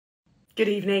Good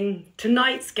evening.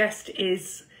 Tonight's guest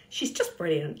she's just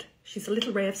brilliant. She's a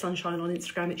little ray of sunshine on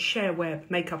Instagram. It's Cher Webb,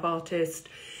 makeup artist.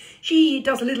 She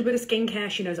does a little bit of skincare.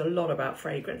 She knows a lot about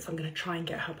fragrance. I'm going to try and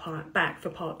get her back for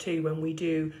part 2 when we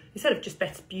do, instead of just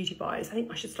best beauty buys, I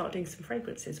think I should start doing some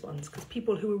fragrances ones, because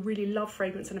people who really love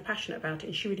fragrance and are passionate about it,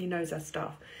 and she really knows her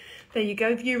stuff. There you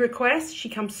go, view request. She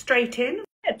comes straight in.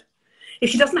 If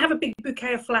she doesn't have a big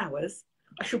bouquet of flowers,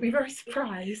 I shall be very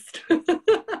surprised.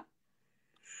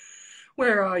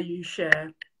 Where are you,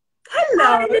 Cher?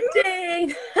 Hello. Hi,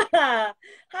 Nadine.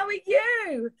 How are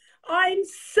you? I'm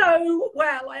so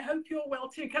well. I hope you're well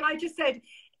too. Can I just say,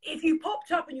 if you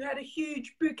popped up and you had a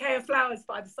huge bouquet of flowers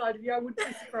by the side of you, I wouldn't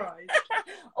be surprised.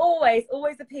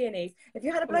 always the peonies. Have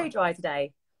you had a blow dry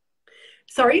today?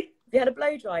 Sorry? Have you had a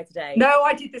blow dry today? No,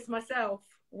 I did this myself.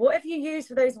 What have you used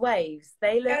for those waves?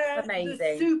 They look amazing.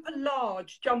 The super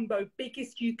large jumbo,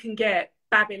 biggest you can get.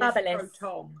 Fabulous.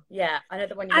 Tom. Yeah, I know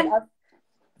the one you get.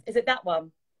 Is it that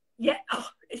one? Yeah,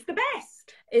 it's the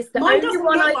best. It's the Mine only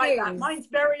one I use. That. Mine's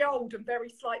very old and very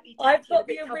slightly I've got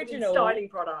the original styling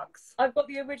products. I've got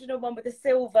the original one with the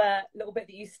silver little bit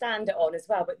that you stand it on as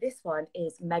well. But this one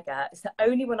is mega. It's the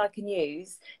only one I can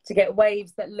use to get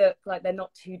waves that look like they're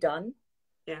not too done.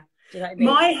 Yeah. Do you know what I mean?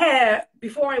 My hair,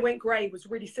 before I went grey, was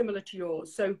really similar to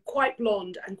yours. So quite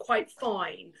blonde and quite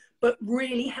fine, but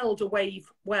really held a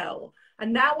wave well.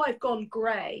 And now I've gone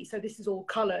grey, so this is all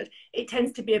coloured. It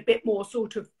tends to be a bit more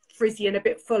sort of frizzy and a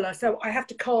bit fuller. So I have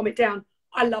to calm it down.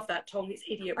 I love that tongue. It's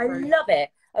idiot proof. I love it.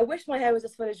 I wish my hair was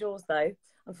as full as yours, though.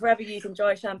 I'm forever using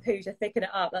dry shampoo to thicken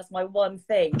it up. That's my one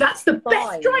thing. That's the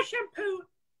best dry shampoo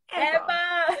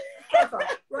ever. Ever.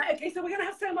 Right, okay, so we're going to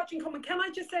have so much in common. Can I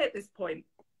just say at this point,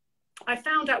 I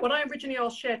found out when I originally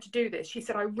asked Cher to do this, she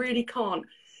said, I really can't,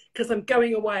 because I'm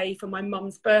going away for my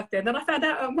mum's birthday. And then I found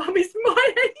out her mum is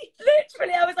my age.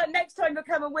 Literally, I was like, next time you're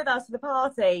coming with us to the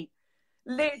party.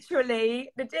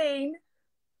 Literally, Nadine.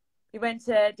 We went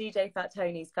to DJ Fat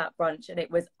Tony's Fat Brunch and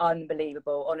it was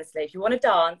unbelievable, honestly. If you want to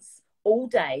dance all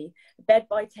day, bed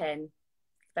by 10,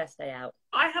 best day out.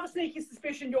 I have a sneaky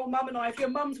suspicion your mum and I, if your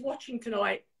mum's watching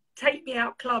tonight, take me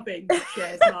out clubbing,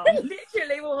 Cher's mum.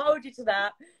 Literally, we'll hold you to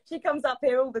that. She comes up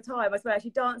here all the time, I swear. She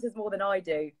dances more than I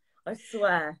do. I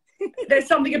swear. There's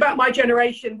something about my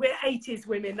generation. We're 80s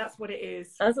women. That's what it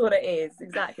is. That's what it is.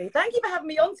 Exactly. Thank you for having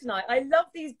me on tonight. I love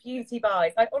these beauty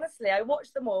buys. I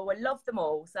watch them all. I love them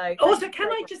all. So also,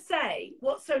 can I just say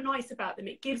what's so nice about them?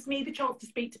 It gives me the chance to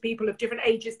speak to people of different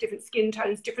ages, different skin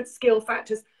tones, different skill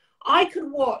factors. I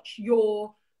could watch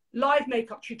your live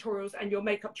makeup tutorials and your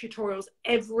makeup tutorials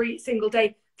every single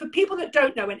day. For people that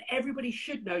don't know, and everybody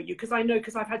should know you, because I know,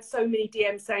 because I've had so many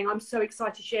DMs saying, I'm so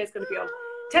excited Cher's going to be on.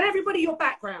 Tell everybody your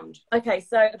background. Okay,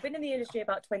 so I've been in the industry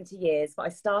about 20 years, but I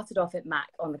started off at MAC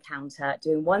on the counter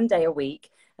doing 1 day a week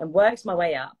and worked my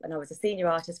way up. And I was a senior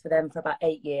artist for them for about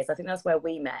 8 years. I think that's where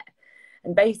we met.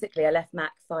 And basically, I left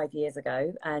MAC 5 years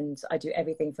ago and I do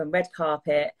everything from red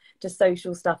carpet to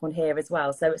social stuff on here as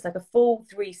well. So it's like a full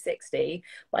 360.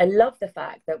 But I love the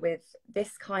fact that with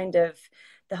this kind of,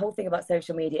 the whole thing about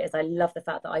social media is I love the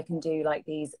fact that I can do like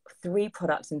these 3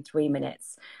 products in 3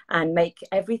 minutes and make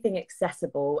everything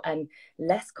accessible and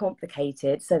less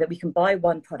complicated so that we can buy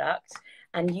one product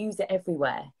and use it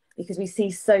everywhere. Because we see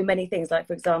so many things, like,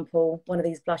 for example, one of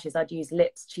these blushes, I'd use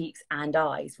lips, cheeks and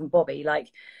eyes from Bobby.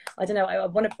 Like, I don't know, I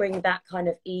want to bring that kind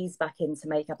of ease back into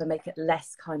makeup and make it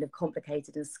less kind of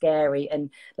complicated and scary.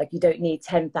 And like, you don't need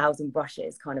 10,000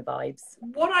 brushes kind of vibes.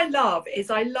 What I love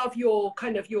is I love your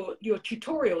kind of your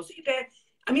tutorials.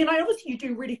 I mean, obviously you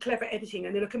do really clever editing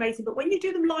and they look amazing, but when you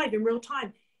do them live in real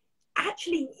time,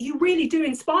 actually you really do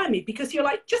inspire me, because you're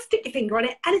like, just stick your finger on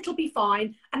it and it'll be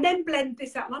fine, and then blend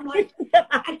this out. And I'm like,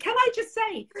 and can I just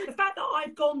say, the fact that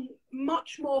I've gone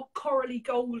much more corally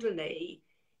goldeny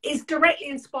is directly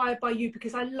inspired by you,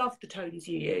 because I love the tones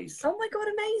you use. Oh my God,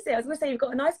 amazing. I was going to say, you've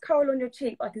got a nice coral on your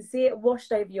cheek, but I can see it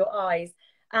washed over your eyes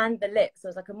and the lips. So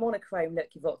it's like a monochrome look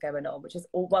you've got going on, which is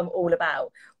what I'm all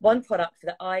about. One product for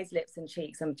the eyes, lips and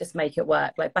cheeks and just make it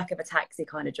work, like back of a taxi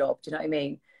kind of job. Do you know what I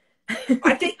mean?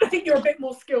 I think you're a bit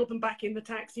more skilled than back in the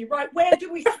taxi. Right, where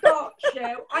do we start,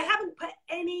 Cher? I haven't put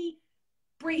any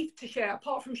brief to Cher,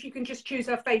 apart from she can just choose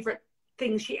her favourite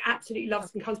things she absolutely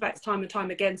loves and comes back time and time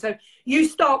again. So you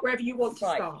start wherever you want to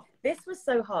start. This was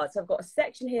so hard. So I've got a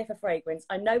section here for fragrance.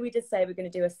 I know we did say we're going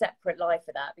to do a separate live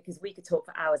for that, because we could talk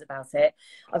for hours about it.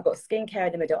 I've got skincare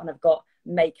in the middle and I've got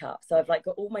makeup. So I've like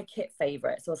got all my kit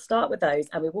favourites. So I'll start with those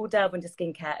and we will delve into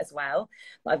skincare as well.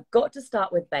 But I've got to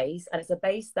start with base, and it's a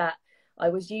base that I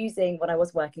was using when I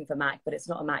was working for MAC, but it's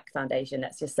not a MAC foundation,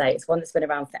 let's just say. It's one that's been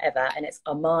around forever, and it's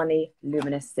Armani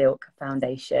Luminous Silk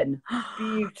Foundation.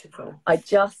 Beautiful. I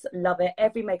just love it.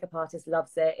 Every makeup artist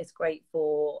loves it. It's great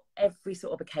for every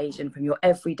sort of occasion, from your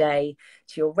everyday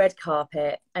to your red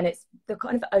carpet. And it's the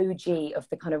kind of OG of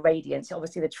the kind of radiance.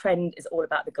 Obviously, the trend is all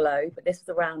about the glow, but this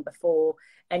was around before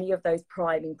any of those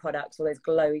priming products or those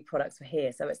glowy products were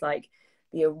here. So it's like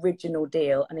the original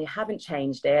deal, and they haven't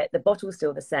changed it. The bottle's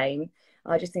still the same.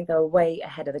 I just think they're way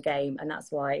ahead of the game, and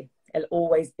that's why it'll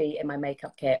always be in my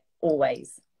makeup kit,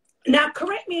 always. Now,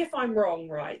 correct me if I'm wrong,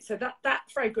 right? So that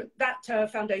fragrance, that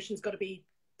foundation's got to be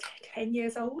 10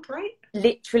 years old, right?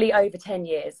 Literally over 10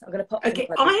 years. I'm going to pop. Okay,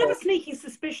 I have a sneaky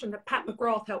suspicion that Pat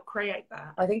McGrath helped create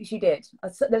that. I think she did.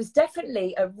 There's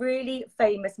definitely a really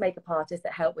famous makeup artist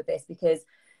that helped with this, because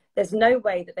there's no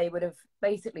way that they would have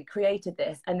basically created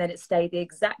this and then it stayed the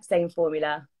exact same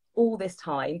formula all this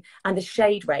time, and the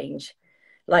shade range.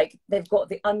 Like, they've got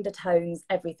the undertones,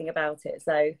 everything about it.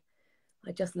 So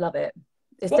I just love it.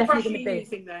 It's what brush definitely are you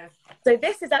using there? So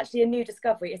this is actually a new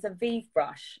discovery. It's a Vive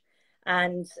brush.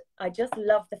 And I just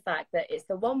love the fact that it's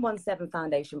the 117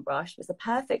 foundation brush. It's a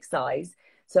perfect size,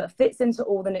 so it fits into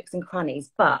all the nooks and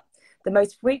crannies. But the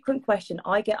most frequent question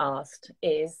I get asked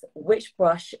is, which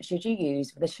brush should you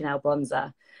use for the Chanel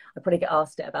bronzer? I probably get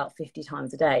asked it about 50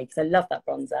 times a day because I love that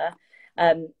bronzer.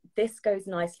 This goes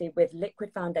nicely with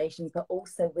liquid foundations, but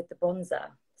also with the bronzer.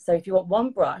 So if you want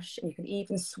one brush, and you can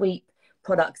even sweep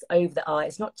products over the eye,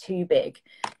 it's not too big.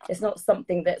 It's not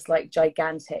something that's like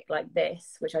gigantic like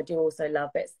this, which I do also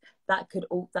love. It's that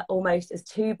almost is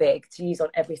too big to use on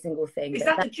every single thing. Is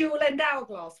that the dual end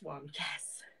hourglass one? Yes.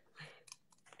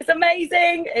 It's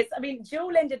amazing. I mean,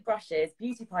 dual-ended brushes.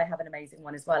 Beauty Pie have an amazing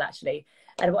one as well, actually.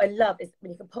 And what I love is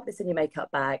when you can pop this in your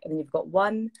makeup bag, and then you've got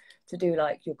one to do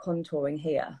like your contouring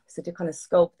here, so to kind of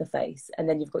sculpt the face, and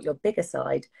then you've got your bigger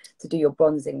side to do your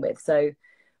bronzing with. So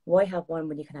why have one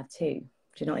when you can have two? Do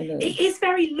you know what I mean? It is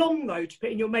very long though to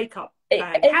put in your makeup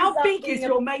bag. How big is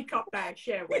your makeup bag,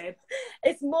 Cher Webb?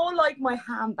 It's more like my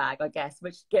handbag, I guess,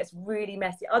 which gets really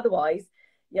messy. Otherwise,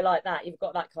 you're like that. You've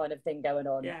got that kind of thing going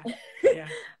on. Yeah, yeah.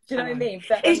 Do you know what I mean?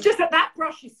 But, it's just that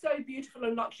brush is so beautiful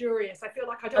and luxurious. I feel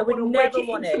like I don't want to wedge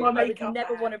it into my makeup I would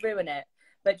never bag. want to ruin it.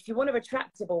 But if you want a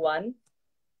retractable one,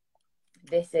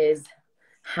 this is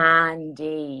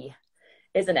handy,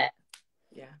 isn't it?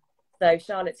 Yeah. So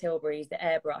Charlotte Tilbury's the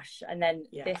Airbrush, and then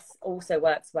this also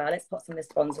works well. Let's put some of this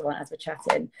bronzer on as we're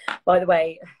chatting. By the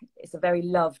way, it's a very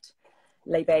loved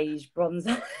Le Beige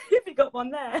bronzer. If you got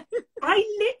one there. I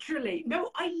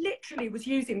literally was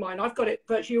using mine. I've got it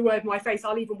virtually all over my face.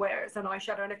 I'll even wear it as an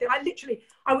eyeshadow and everything.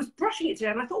 I was brushing it today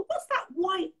and I thought, what's that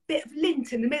white bit of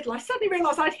lint in the middle? I suddenly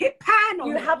realised I'd hit pan on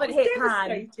it. You haven't hit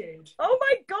pan. Oh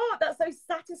my God, that's so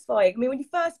satisfying. I mean, when you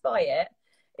first buy it,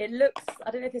 it looks, I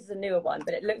don't know if this is a newer one,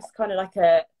 but it looks kind of like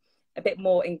a bit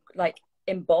more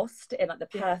embossed in like the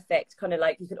perfect kind of,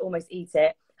 like you could almost eat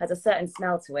it. Has a certain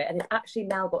smell to it, and it's actually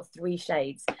now got 3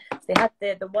 shades. So they had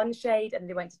the 1 shade, and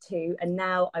they went to 2, and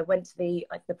now I went to the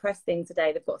press thing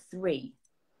today. They've got 3.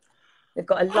 They've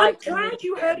got a light. I'm glad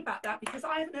you heard about that, because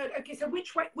I haven't heard. Okay, so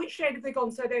which shade have they gone?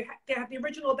 So they have the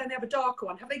original, then they have a darker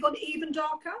one. Have they gone even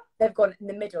darker? They've gone in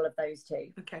the middle of those 2.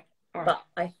 Okay, all right. But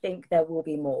I think there will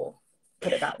be more.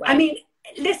 Put it that way. I mean,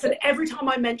 listen. Every time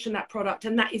I mention that product,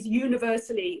 and that is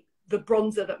universally the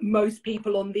bronzer that most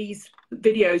people on these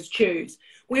videos choose,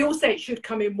 we all say it should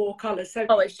come in more colours. So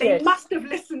they must have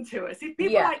listened to us. If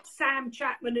people like Sam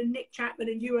Chapman and Nick Chapman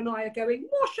and you and I are going,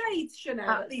 more shades, Chanel,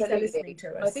 at least they're listening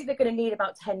to us. I think they're going to need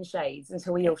about 10 shades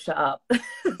until we all shut up.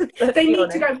 They need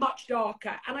to go much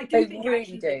darker. And I do think really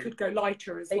actually they could go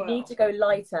lighter as well. They need to go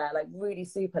lighter, like really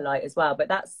super light as well. But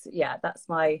that's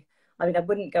my, I mean, I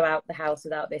wouldn't go out the house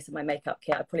without this in my makeup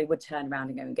kit. I probably would turn around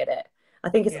and go and get it. I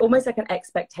think it's almost like an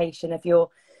expectation. If you're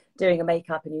doing a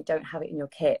makeup and you don't have it in your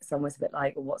kit, it's almost a bit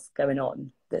like, well, what's going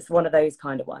on? It's one of those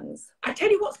kind of ones. I tell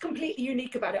you what's completely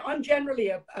unique about it. I'm generally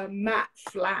a matte,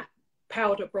 flat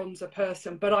powder bronzer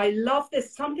person, but I love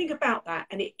there's something about that,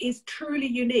 and it is truly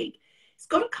unique. It's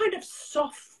got a kind of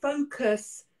soft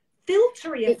focus,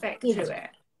 filtery effect to it.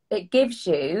 It gives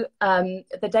you,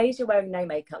 the days you're wearing no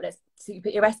makeup, so you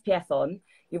put your SPF on,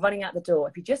 you're running out the door.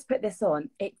 If you just put this on,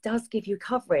 it does give you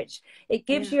coverage. It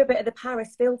gives you a bit of the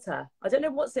Paris filter. I don't know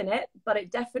what's in it, but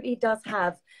it definitely does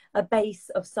have a base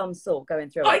of some sort going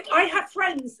through it. I have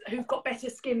friends who've got better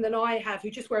skin than I have,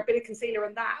 who just wear a bit of concealer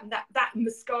and that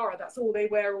mascara, that's all they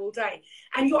wear all day.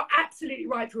 And you're absolutely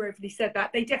right, whoever said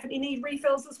that. They definitely need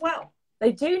refills as well.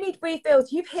 They do need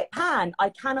refills. You've hit pan.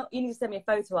 You need to send me a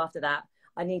photo after that.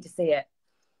 I need to see it.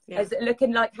 Yeah. Is it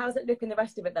looking like, how's it looking the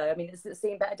rest of it though? I mean, it's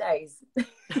seen better days.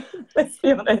 Let's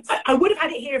be honest. I would have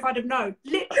had it here if I'd have known.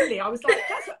 Literally, I was like,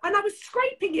 and I was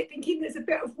scraping it thinking there's a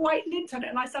bit of white lint on it,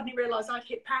 and I suddenly realised I'd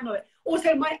hit pan on it.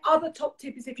 Also, my other top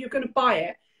tip is if you're going to buy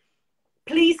it,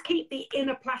 please keep the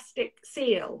inner plastic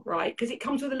seal, right? Because it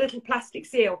comes with a little plastic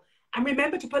seal. And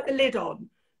remember to put the lid on,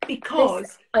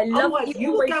 because otherwise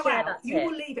you will go out, you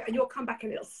will leave it, and you'll come back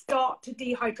and it'll start to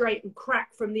dehydrate and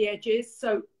crack from the edges.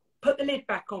 So put the lid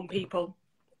back on, people.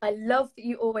 I love that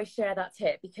you always share that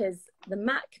tip, because the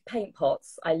MAC paint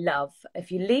pots, I love.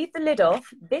 If you leave the lid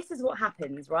off, this is what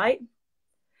happens, right?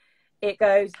 It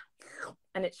goes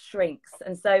and it shrinks.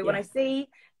 And so when I see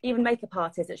even makeup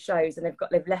artists, it shows, and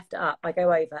they've left it up, I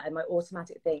go over and my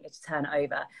automatic thing is to turn it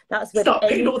over. That's with stop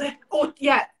putting all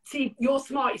the, see, you're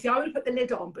smart. You see, I would have put the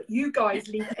lid on, but you guys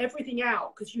leave everything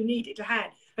out because you need it to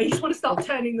hand. And you just want to start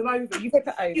turning them over. You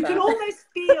can almost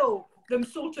feel them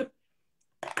sort of,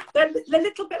 they're a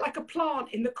little bit like a plant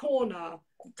in the corner.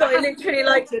 So literally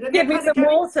like, give me some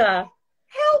water.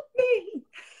 Help me.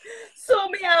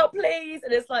 Sort me out, please.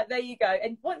 And it's like, there you go.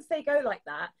 And once they go like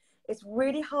that, it's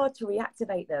really hard to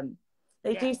reactivate them.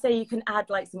 They do say you can add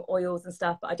like some oils and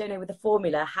stuff, but I don't know with the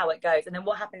formula how it goes. And then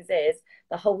what happens is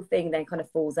the whole thing then kind of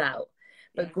falls out.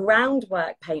 But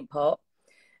Groundwork paint pot,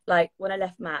 like when I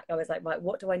left MAC, I was like, right,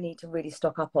 what do I need to really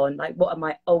stock up on? Like, what are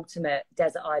my ultimate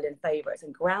desert island favorites?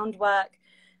 And Groundwork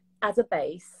as a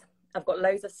base, I've got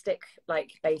loads of stick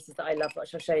like bases that I love,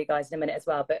 which I'll show you guys in a minute as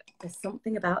well. But there's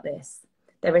something about this.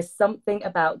 There is something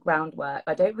about Groundwork.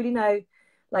 I don't really know,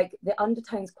 like the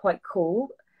undertone's quite cool.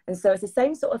 And so it's the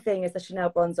same sort of thing as the Chanel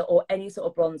bronzer or any sort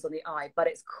of bronze on the eye, but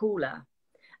it's cooler.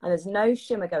 And there's no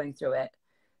shimmer going through it.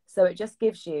 So it just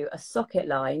gives you a socket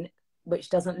line, which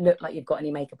doesn't look like you've got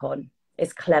any makeup on.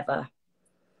 It's clever.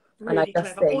 Really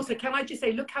clever. Also, can I just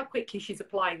say, look how quickly she's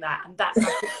applying that, and that's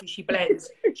how quickly she blends.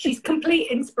 She's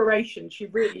complete inspiration. She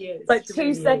really is. Like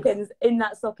 2 seconds in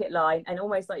that socket line, and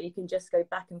almost like you can just go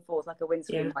back and forth like a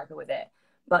windscreen wiper with it,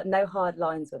 but no hard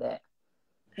lines with it.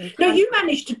 No, you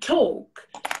managed to talk,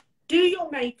 do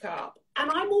your makeup, and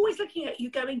I'm always looking at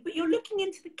you going, but you're looking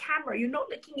into the camera. You're not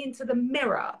looking into the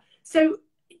mirror. So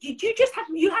you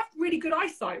have really good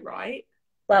eyesight, right?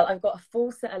 Well, I've got a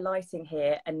full set of lighting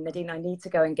here, and Nadine, I need to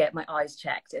go and get my eyes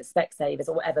checked at Specsavers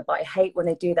or whatever, but I hate when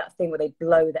they do that thing where they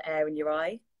blow the air in your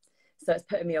eye. So it's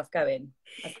putting me off going.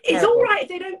 It's all right if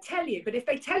they don't tell you, but if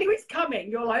they tell you it's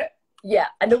coming, you're like... Yeah,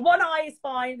 and the one eye is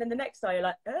fine, then the next eye you're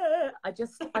like,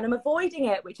 and I'm avoiding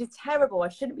it, which is terrible. I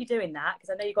shouldn't be doing that,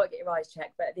 because I know you've got to get your eyes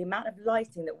checked, but the amount of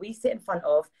lighting that we sit in front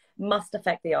of must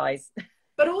affect the eyes.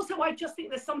 But also, I just think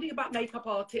there's something about makeup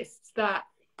artists that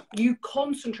you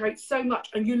concentrate so much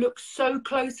and you look so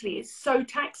closely. It's so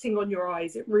taxing on your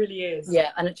eyes. It really is.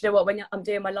 Yeah, and do you know what? When I'm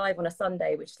doing my live on a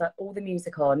Sunday, which is like all the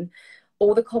music on,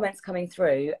 all the comments coming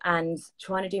through, and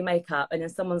trying to do makeup, and then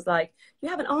someone's like, you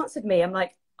haven't answered me. I'm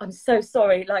like, I'm so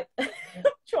sorry. Like,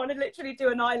 trying to literally do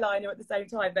an eyeliner at the same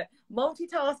time, but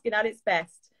multitasking at its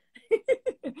best.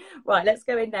 Right, let's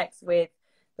go in next with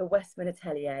the Westman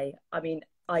Atelier. I mean,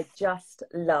 I just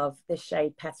love this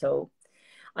shade Petal.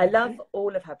 I love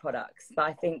all of her products, but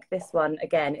I think this one,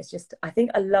 again, it's just, I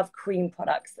think I love cream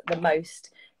products the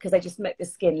most because they just make the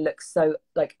skin look so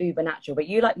like uber natural. But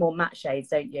you like more matte shades,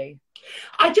 don't you?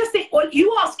 I just think, well,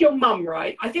 you ask your mum,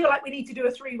 right? I feel like we need to do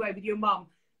a three-way with your mum.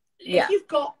 Yeah. If you've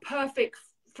got perfect,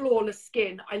 flawless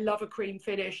skin, I love a cream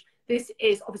finish. This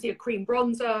is obviously a cream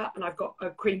bronzer, and I've got a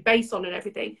cream base on and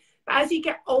everything. But as you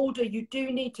get older, you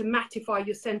do need to mattify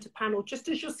your center panel just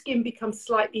as your skin becomes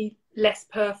slightly less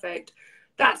perfect.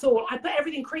 That's all. I put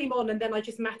everything cream on and then I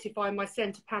just mattify my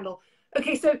center panel.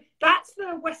 Okay, so that's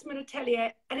the Westman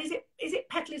Atelier. And is it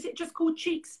Petal? Is it just called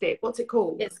Cheek Stick? What's it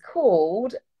called? It's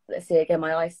called, let's see again,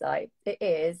 my eyesight. It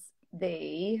is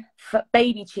the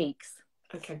Baby Cheeks.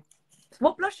 Okay.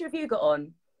 What blush have you got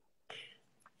on?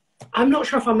 I'm not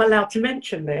sure if I'm allowed to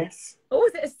mention this. Oh,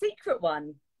 is it a secret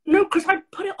one? No, because I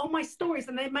put it on my stories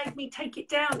and they made me take it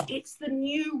down. It's the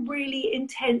new really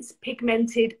intense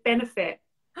pigmented Benefit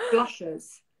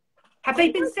blushes. Have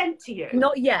they been sent to you?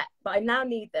 Not yet, but I now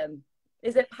need them.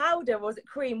 Is it powder or is it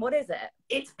cream? What is it?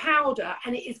 It's powder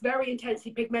and it is very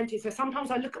intensely pigmented. So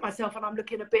sometimes I look at myself and I'm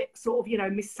looking a bit sort of, you know,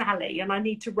 Miss Sally, and I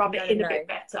need to rub it in a bit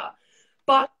better.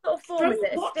 But from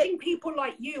watching people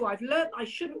like you, I've learned I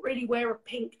shouldn't really wear a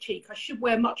pink cheek. I should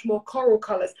wear much more coral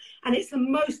colours. And it's the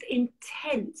most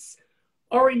intense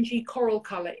orangey coral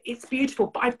colour. It's beautiful.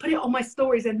 But I put it on my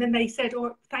stories and then they said,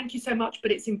 oh, thank you so much,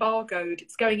 but it's embargoed.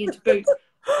 It's going into Boots.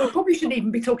 We probably shouldn't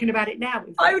even be talking about it now.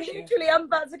 I literally am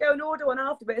about to go and order one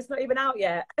after, but it's not even out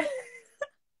yet.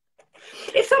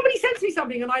 If somebody sends me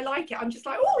something and I like it, I'm just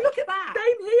like, oh, look at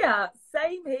that.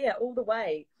 Same here, all the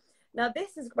way. Now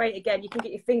this is great. Again, you can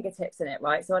get your fingertips in it,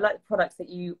 right? So I like the products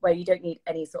where you don't need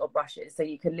any sort of brushes. So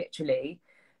you can literally,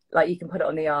 like, you can put it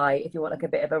on the eye if you want like a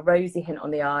bit of a rosy hint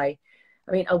on the eye.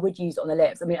 I mean, I would use it on the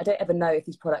lips. I mean, I don't ever know if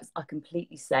these products are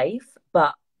completely safe,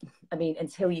 but I mean,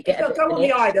 until you get if they'll go on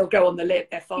the eye, they'll go on the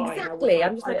lip. They're fine. Exactly.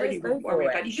 I'm just I like, really wouldn't worry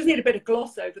about it. You just need a bit of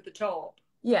gloss over the top.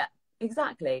 Yeah,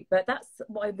 exactly. But that's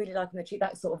what I really like on the cheek,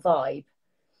 that sort of vibe.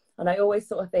 And I always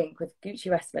sort of think with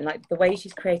Gucci Westman, like the way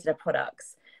she's created her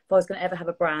products, if I was going to ever have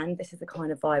a brand, this is the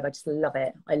kind of vibe. I just love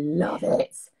it. I love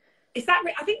it. Is that?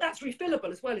 I think that's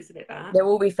refillable as well, isn't it? That they're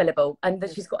all refillable, and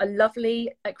she's got a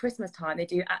lovely, at Christmas time they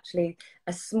do actually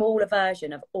a smaller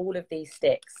version of all of these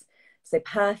sticks, so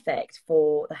perfect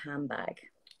for the handbag,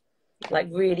 like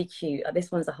really cute.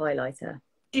 This one's a highlighter.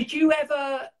 Did you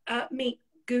ever meet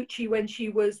Gucci when she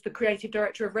was the creative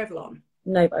director of Revlon?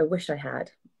 No, but I wish I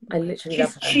had. I literally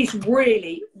love her.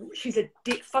 She's a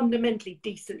fundamentally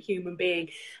decent human being,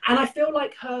 and I feel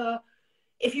like her.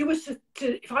 If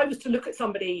I was to look at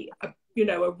somebody, you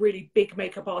know, a really big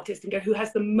makeup artist and go, who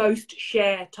has the most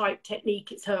Cher type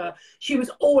technique, it's her. She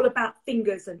was all about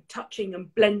fingers and touching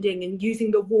and blending and using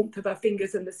the warmth of her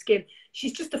fingers and the skin.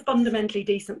 She's just a fundamentally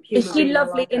decent human being. Is she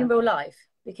lovely in real life?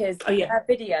 Because her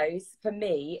videos, for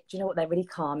me, do you know what? They're really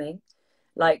calming.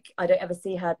 Like, I don't ever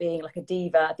see her being like a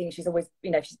diva. I think she's always, you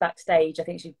know, if she's backstage, I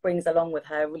think she brings along with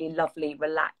her a really lovely,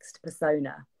 relaxed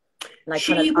persona. And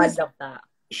I love that.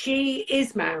 She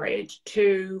is married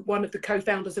to one of the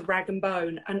co-founders of Rag &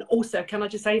 Bone. And also, can I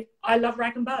just say, I love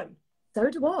Rag & Bone. So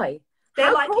do I.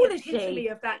 They're like the epitome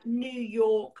of that New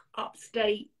York,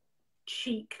 upstate,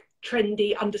 chic,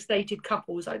 trendy, understated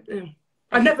couples. I've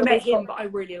never met him, but I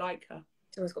really like her.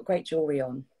 She's always got great jewellery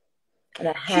on. And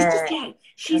her hair. I think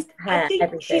she's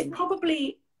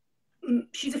probably,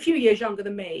 she's a few years younger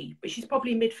than me, but she's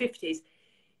probably mid-50s.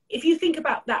 If you think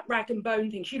about that Rag &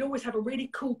 Bone thing, she'd always have a really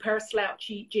cool pair of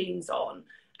slouchy jeans on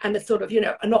and a sort of, you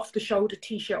know, an off-the-shoulder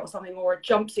T-shirt or something, or a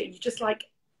jumpsuit. You're just like...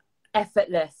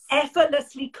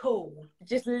 effortlessly cool.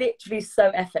 Just literally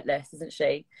so effortless, isn't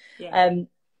she? Yeah. I'm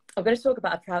going to talk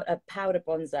about a powder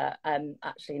bronzer.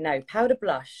 Actually, no, powder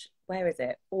blush. Where is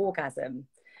it? Orgasm.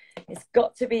 It's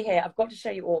got to be here. I've got to show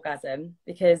you Orgasm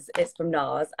because it's from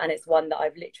NARS and it's one that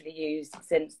I've literally used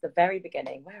since the very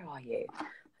beginning. Where are you?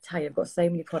 Tell you, I've got so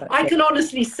many products. I can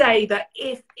honestly say that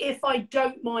if I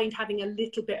don't mind having a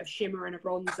little bit of shimmer and a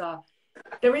bronzer,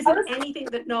 there isn't anything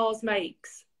that NARS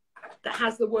makes that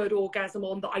has the word orgasm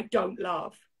on that I don't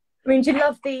love. I mean, do you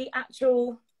love the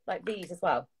actual, like these as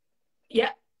well? Yeah.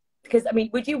 Because I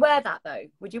mean, would you wear that though?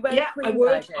 Would you wear the cream I would.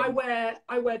 version? I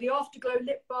wear the Afterglow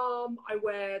lip balm. I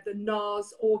wear the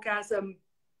NARS Orgasm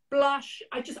blush.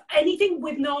 Anything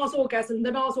with NARS Orgasm,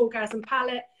 the NARS Orgasm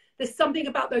palette. There's something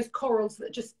about those corals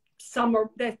that just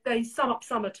they sum up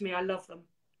summer to me. I love them.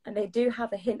 And they do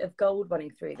have a hint of gold running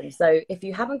through them. So if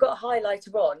you haven't got a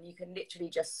highlighter on, you can literally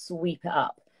just sweep it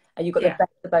up. And you've got the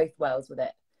best of both worlds with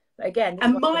it. But again,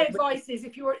 and my advice is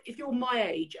if you're my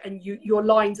age and your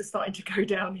lines are starting to go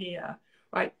down here,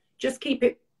 right, just keep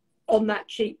it on that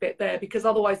cheek bit there, because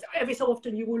otherwise every so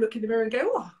often you will look in the mirror and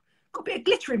go, oh, got a bit of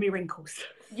glitter in my wrinkles.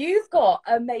 You've got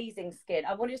amazing skin.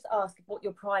 I want to just ask what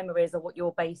your primer is or what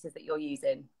your base is that you're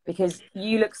using, because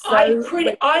you look so...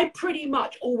 I pretty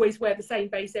much always wear the same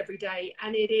base every day,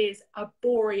 and it is a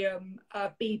Boreum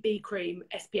BB cream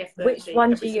SPF 30. Which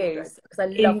one do you use? Because I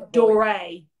love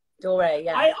Doré. Doré,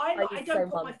 yeah. I don't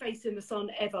put my face in the sun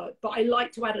ever, but I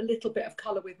like to add a little bit of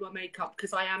colour with my makeup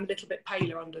because I am a little bit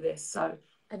paler under this. So,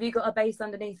 have you got a base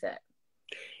underneath it?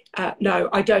 No,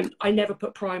 I don't. I never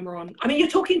put primer on. I mean, you're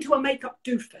talking to a makeup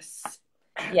doofus.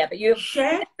 Yeah, but you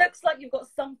Cher? It looks like you've got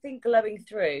something glowing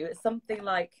through. Something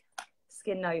like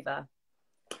Skin Nova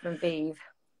from Vive.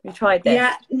 You tried this?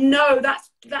 Yeah, no,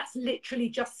 that's literally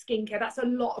just skincare. That's a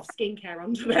lot of skincare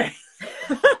under there.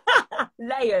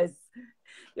 Layers.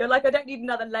 You're like, I don't need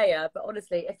another layer. But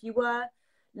honestly, if you were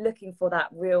looking for that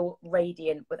real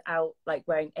radiant without like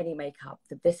wearing any makeup,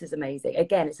 this is amazing.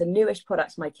 Again, it's a newish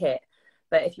product to my kit.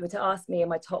 But if you were to ask me in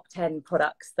my top 10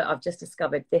 products that I've just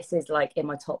discovered, this is like in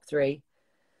my top 3.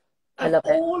 I love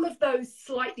it. All of those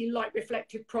slightly light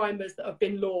reflective primers that have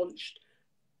been launched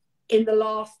in the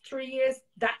last 3 years,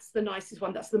 that's the nicest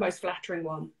one. That's the most flattering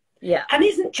one. Yeah. And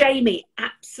isn't Jamie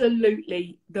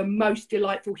absolutely the most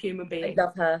delightful human being? I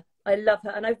love her. I love her.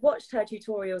 And I've watched her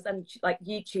tutorials and like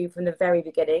YouTube from the very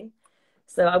beginning.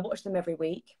 So I watch them every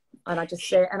week and I just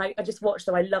sit and I just watch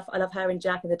them. I love her and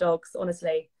Jack and the dogs,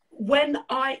 honestly. When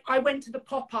I went to the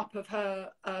pop-up of her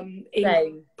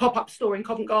pop-up store in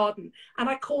Covent Garden, and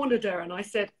I cornered her and I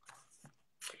said,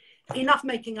 enough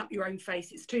making up your own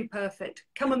face. It's too perfect.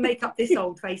 Come and make up this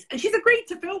old face. And she's agreed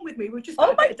to film with me. We've just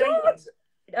Oh my God.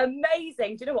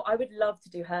 Amazing. Do you know what? I would love to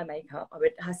do her makeup.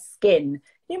 Her skin. Can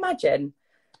you imagine?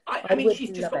 I mean,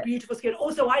 she's just got beautiful skin.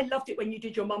 Also, I loved it when you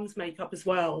did your mum's makeup as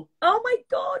well. Oh my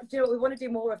God. Do you know what? We want to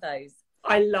do more of those.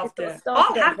 I loved it.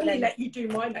 I'll happily let you do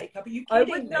my makeup. Are you kidding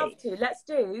me? I would love to. Let's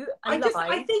do.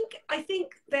 I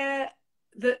think that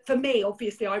for me,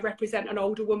 obviously, I represent an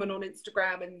older woman on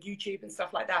Instagram and YouTube and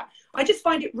stuff like that. I just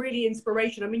find it really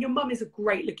inspirational. I mean, your mum is a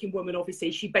great looking woman,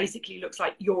 obviously. She basically looks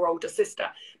like your older sister.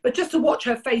 But just to watch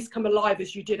her face come alive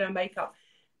as you did her makeup.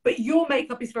 But your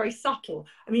makeup is very subtle.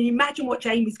 I mean, imagine what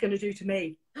Jamie's going to do to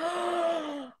me.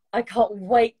 I can't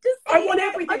wait to see I want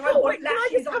everything. I want Can I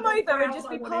just come over and just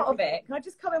be part of it? Can I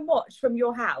just come and watch from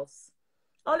your house?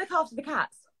 I'll look after the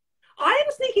cats. I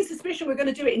have a sneaking suspicion we're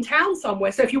going to do it in town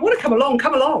somewhere. So if you want to come along,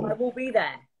 come along. I will be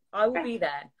there. I will be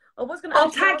there. I'll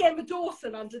tag Emma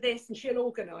Dawson under this and she'll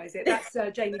organise it. That's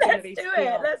Jamie Genevieve's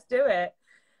PR. Let's do it.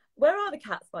 Where are the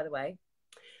cats, by the way?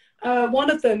 One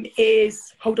of them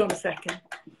is, hold on a second.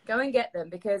 Go and get them,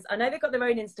 because I know they've got their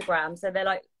own Instagram, so they're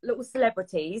like little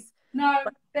celebrities. No,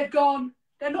 they're gone.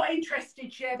 They're not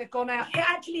interested, Cher. They've gone out. It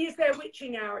actually is their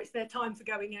witching hour. It's their time for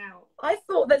going out. I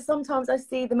thought that sometimes I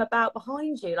see them about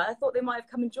behind you. Like, I thought they might have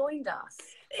come and joined us.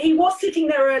 He was sitting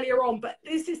there earlier on, but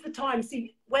this is the time.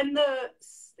 See, when the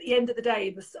end of the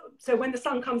day, so when the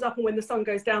sun comes up and when the sun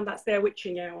goes down, that's their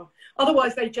witching hour.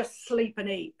 Otherwise, they just sleep and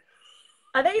eat.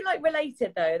 Are they like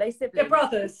related though? Are they siblings? They're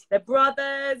brothers. They're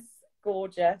brothers.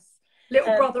 Gorgeous.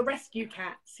 Little brother rescue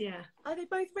cats, yeah. Are they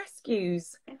both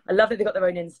rescues? I love that they've got their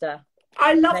own Insta.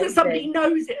 I love that somebody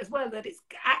knows it as well, that it's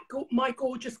at My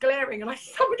Gorgeous Glaring, and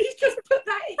somebody's just put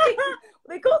that in.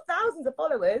 They've got thousands of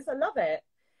followers. I love it.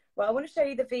 Well, I want to show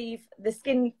you the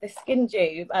Skin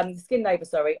Nova,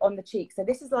 sorry, on the cheek. So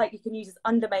this is like, you can use this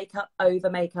under makeup, over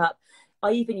makeup.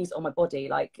 I even use it on my body,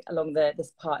 like along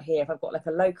this part here, if I've got like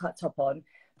a low cut top on.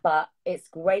 But it's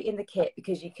great in the kit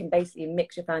because you can basically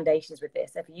mix your foundations with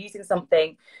this. So if you're using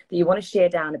something that you want to sheer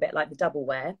down a bit, like the double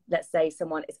wear, let's say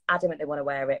someone is adamant they want to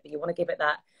wear it, but you want to give it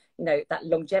that, you know, that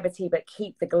longevity, but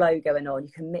keep the glow going on,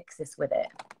 you can mix this with it.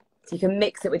 So you can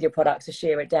mix it with your products to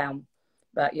sheer it down.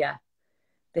 But yeah,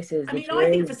 this is, I mean,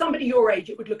 I think for somebody your age,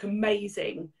 it would look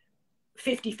amazing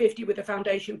 50-50 with the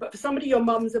foundation. But for somebody your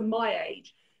mum's and my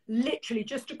age, literally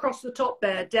just across the top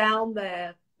there, down there,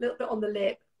 a little bit on the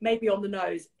lip, maybe on the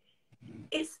nose.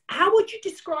 It's, how would you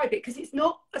describe it? Because it's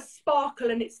not a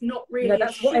sparkle and it's not really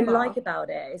that's a shimmer. what I like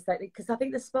about it. Is that because I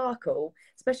think the sparkle,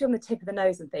 especially on the tip of the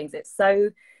nose and things, it's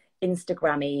so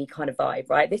Instagram-y kind of vibe,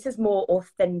 right? This is more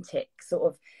authentic,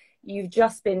 sort of, you've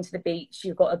just been to the beach,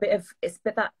 you've got it's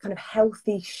that kind of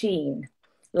healthy sheen.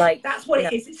 Like, that's what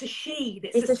it is. It's a sheen.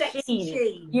 It's a sexy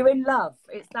sheen. You're in love.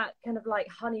 It's that kind of like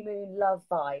honeymoon love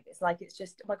vibe. It's like, it's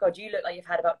just, oh my God, you look like you've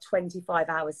had about 25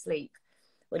 hours sleep.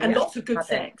 And lots of good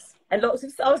sex. And lots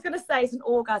of, I was going to say it's an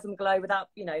orgasm glow without,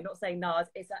 you know, not saying NARS.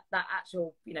 It's that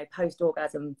actual, you know,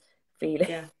 post-orgasm feeling.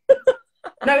 Yeah.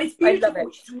 No, it's beautiful.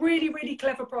 It's a really, really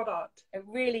clever product. It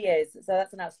really is. So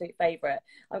that's an absolute favourite.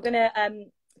 I'm going to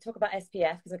talk about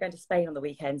SPF because I'm going to Spain on the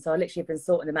weekend. So I literally have been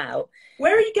sorting them out.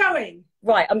 Where are you going?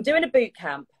 Right. I'm doing a boot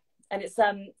camp. And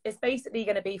it's basically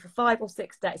going to be for 5 or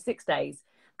 6 days,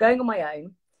 going on my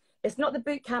own. It's not the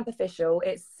boot camp official,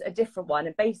 it's a different one.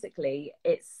 And basically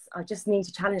I just need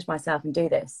to challenge myself and do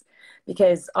this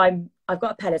because I've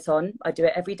got a Peloton, I do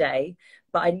it every day,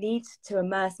 but I need to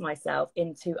immerse myself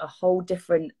into a whole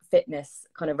different fitness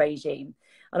kind of regime.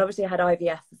 And obviously I had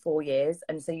IVF for 4 years.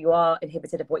 And so you are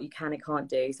inhibited of what you can and can't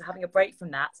do. So having a break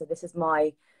from that. So this is I'm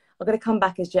going to come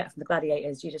back as Jet from the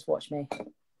Gladiators. You just watch me.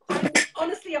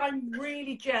 Honestly, I'm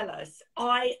really jealous.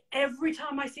 Every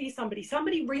time I see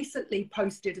somebody recently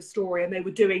posted a story and they were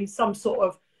doing some sort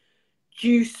of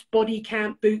juice body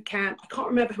camp, boot camp. I can't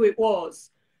remember who it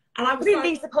was. And I was like,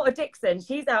 Lisa Potter Dixon.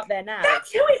 She's out there now.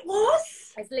 That's who it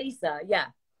was. It's Lisa, yeah.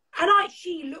 And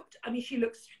she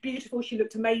looks beautiful. She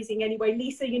looked amazing. Anyway,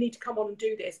 Lisa, you need to come on and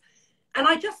do this. And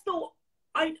I just thought,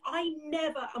 I'm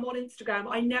on Instagram.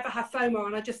 I never have FOMO.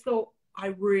 And I just thought, I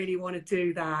really want to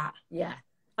do that. Yeah.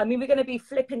 I mean, we're going to be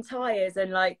flipping tyres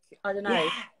and like, I don't know. Yeah.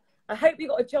 I hope you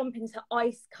got to jump into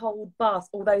ice cold baths,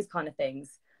 all those kind of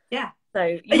things. Yeah. So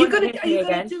are you going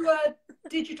to do a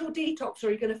digital detox or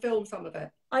are you going to film some of it?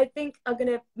 I think I'm going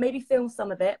to maybe film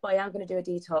some of it, but I am going to do a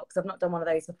detox. I've not done one of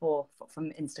those before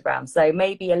from Instagram. So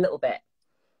maybe a little bit.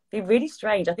 It'd be really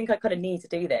strange. I think I kind of need to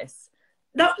do this.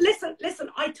 No, listen,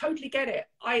 I totally get it.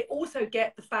 I also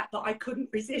get the fact that I couldn't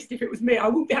resist. If it was me, I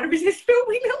wouldn't be able to resist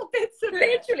filming little bits of it.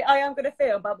 Literally, I am going to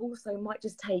film, but I also might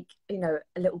just take, you know,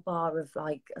 a little bar of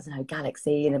like, I don't know,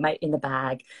 Galaxy in the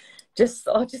bag.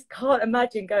 I just can't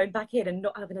imagine going back in and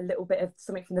not having a little bit of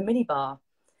something from the mini bar.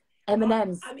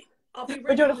 M&Ms. I mean, I'll be We're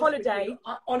really doing a honest with holiday.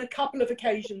 you. On a couple of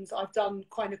occasions, I've done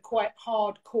kind of quite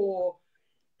hardcore,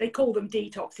 they call them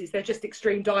detoxes. They're just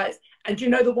extreme diets. And do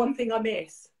you know the one thing I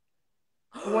miss?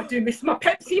 Oh, I do miss my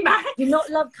Pepsi Max. Do you not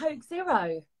love Coke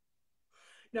Zero?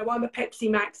 No, I'm a Pepsi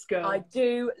Max girl. I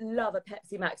do love a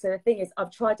Pepsi Max. So the thing is,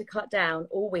 I've tried to cut down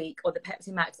all week on the Pepsi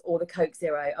Max or the Coke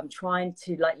Zero. I'm trying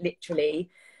to, like, literally,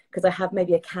 because I have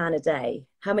maybe a can a day.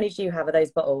 How many do you have of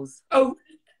those bottles? Oh,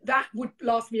 that would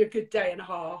last me a good day and a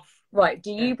half. Right.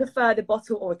 Do you prefer the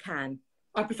bottle or a can?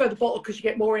 I prefer the bottle because you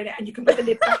get more in it and you can put the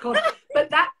lid back on. But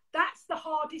that's the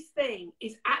hardest thing,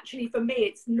 is actually, for me,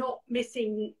 it's not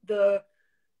missing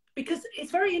because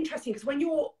it's very interesting, because when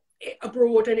you're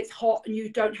abroad and it's hot and you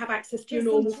don't have access to your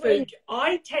normal food,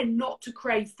 I tend not to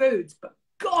crave foods, but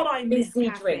God, I miss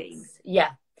caffeine. Drinks.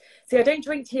 Yeah. See, I don't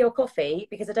drink tea or coffee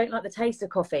because I don't like the taste of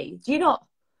coffee. Do you not?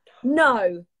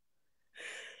 No.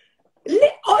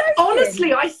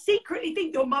 Honestly, I secretly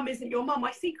think your mum isn't your mum.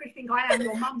 I secretly think I am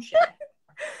your mum, Cher.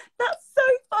 That's so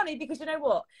funny, because you know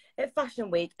what? At Fashion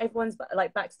Week, everyone's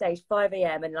like backstage 5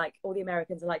 a.m. and like all the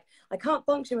Americans are like, I can't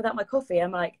function without my coffee.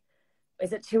 I'm like,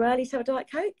 is it too early to have a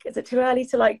Diet Coke? Is it too early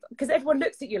to, like, because everyone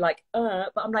looks at you like,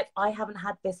 but I'm like, I haven't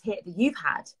had this hit that you've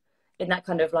had in that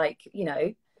kind of, like, you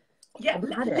know. Yeah,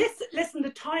 listen, the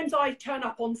times I turn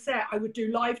up on set, I would do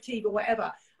live TV or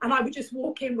whatever, and I would just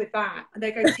walk in with that, and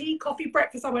they go, tea, coffee,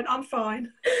 breakfast. I went, I'm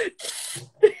fine.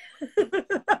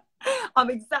 I'm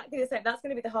exactly the same. That's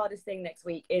going to be the hardest thing next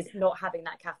week, is not having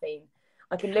that caffeine.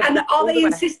 I can live. And are they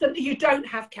insistent that you don't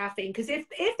have caffeine? Because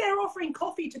if they're offering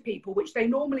coffee to people, which they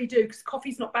normally do, because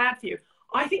coffee's not bad for you,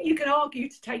 I think you can argue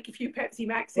to take a few Pepsi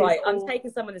Maxes. Right, I'm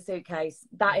taking some in the suitcase.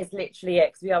 That is literally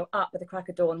it, because we are up at the crack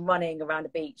of dawn running around a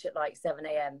beach at like 7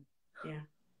 a.m. Yeah.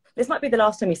 This might be the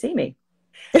last time you see me.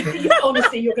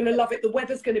 Honestly, you're going to love it. The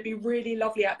weather's going to be really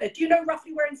lovely out there. Do you know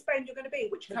roughly where in Spain you're going to be?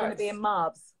 Which coast? We're going to be in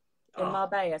Marbs, in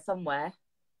Marbella somewhere.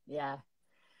 Yeah.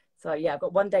 So yeah, I've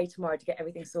got one day tomorrow to get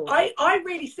everything sorted. I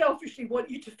really selfishly want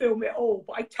you to film it all,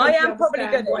 but I totally am probably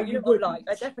going to. You would like.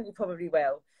 I definitely probably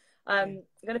will. I'm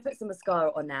going to put some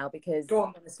mascara on now, because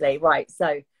honestly, right.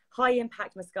 So high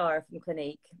impact mascara from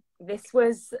Clinique. This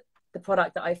was the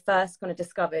product that I first kind of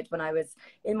discovered when I was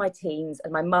in my teens,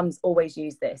 and my mum's always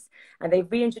used this. And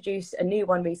they've reintroduced a new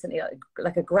one recently,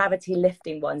 like a gravity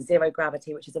lifting one, zero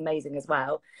gravity, which is amazing as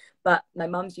well. But my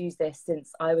mum's used this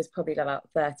since I was probably about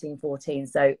 13, 14.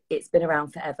 So it's been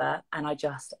around forever, and I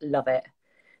just love it.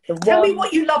 Tell me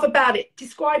what you love about it.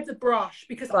 Describe the brush,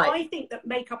 because I think that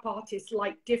makeup artists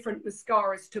like different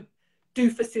mascaras to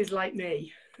doofuses like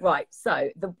me. Right,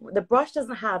 so the brush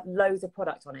doesn't have loads of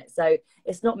product on it, so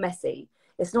it's not messy.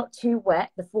 It's not too wet.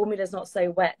 The formula's not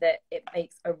so wet that it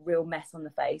makes a real mess on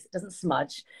the face. It doesn't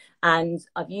smudge. And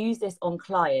I've used this on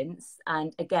clients,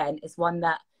 and again, it's one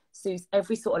that suits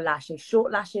every sort of lashes,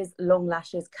 short lashes, long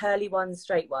lashes, curly ones,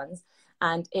 straight ones.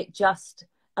 And it just,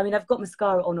 I mean, I've got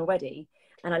mascara on already.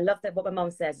 And I love that what my mum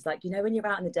says is, like, you know, when you're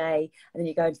out in the day and then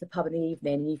you go into the pub in the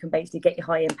evening and you can basically get your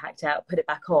high impact out, put it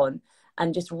back on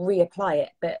and just reapply it.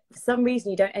 But for some reason,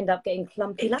 you don't end up getting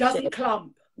clumpy lashes. It doesn't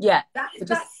clump. Yeah.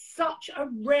 That's such a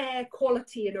rare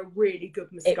quality in a really good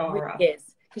mascara. It really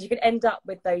is. Because you could end up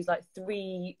with those like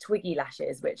 3 twiggy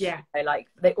lashes, which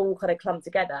they all kind of clump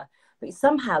together. But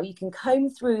somehow you can comb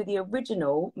through the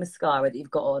original mascara that you've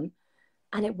got on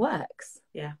and it works.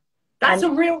 Yeah. That's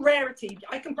a real rarity.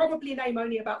 I can probably name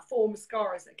only about 4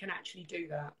 mascaras that can actually do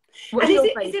that. And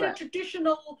is it a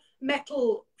traditional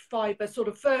metal fibre sort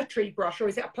of fir tree brush, or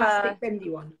is it a plastic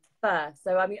bendy one? Fur.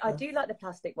 So, I mean, I do like the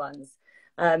plastic ones,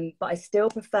 but I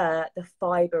still prefer the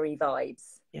fibre-y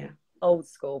vibes. Yeah. Old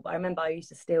school. But I remember I used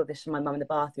to steal this from my mum in the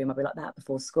bathroom. I'd be like that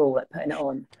before school, like putting it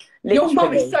on. Literally. Your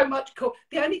mum is so much cool.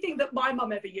 The only thing that my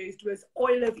mum ever used was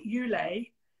oil of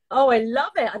Ulay. Oh, I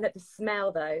love it. I love the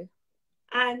smell, though.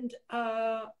 And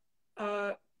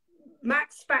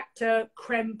Max Factor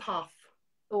Creme Puff.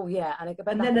 Oh yeah,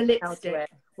 and then a lipstick.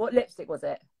 What lipstick was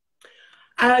it?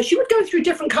 She would go through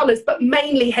different colours, but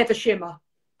mainly Heather Shimmer.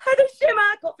 Heather Shimmer,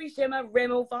 coffee shimmer,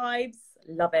 Rimmel vibes.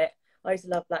 Love it. I used to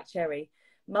love Black Cherry.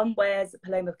 Mum wears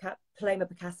Paloma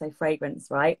Picasso fragrance,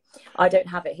 right? I don't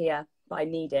have it here, but I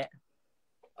need it.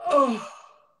 Oh,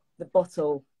 the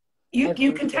bottle. You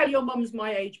can tell your mum's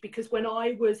my age, because when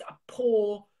I was a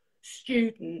poor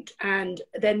student, and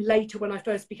then later when I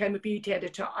first became a beauty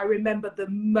editor, I remember the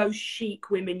most chic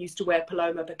women used to wear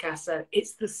Paloma Picasso.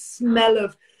 It's the smell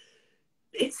of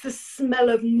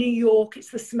New York.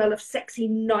 It's the smell of sexy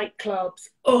nightclubs.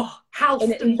 Oh,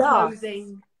 Halston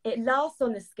clothing. It lasts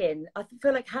on the skin. I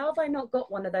feel like, how have I not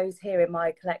got one of those here in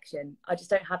my collection? I just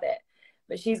don't have it.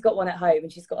 But she's got one at home,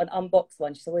 and she's got an unboxed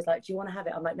one. She's always like, do you want to have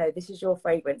it? I'm like, no, this is your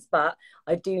fragrance, but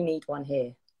I do need one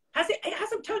here. It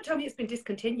hasn't told me it's been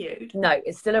discontinued. No,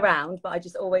 it's still around, but I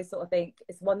just always sort of think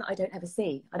it's one that I don't ever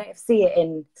see. I don't ever see it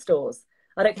in stores.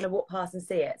 I don't kind of walk past and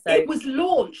see it. So it was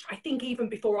launched, I think, even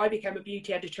before I became a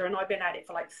beauty editor, and I've been at it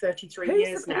for like 33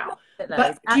 years now.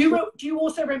 But do you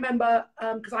also remember,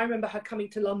 because I remember her coming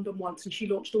to London once and she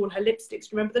launched all her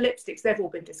lipsticks. Remember the lipsticks? They've all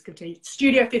been discontinued.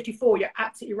 Studio 54, you're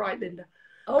absolutely right, Linda.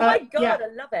 Oh my God, yeah.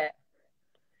 I love it.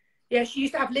 Yeah, she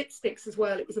used to have lipsticks as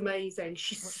well. It was amazing.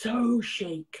 She's so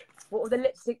chic. What were the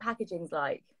lipstick packagings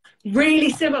like? Really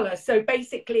similar. So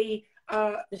basically,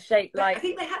 the shape, like, I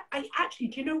think they had. Actually,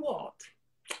 do you know what?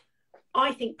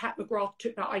 I think Pat McGrath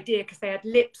took that idea because they had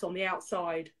lips on the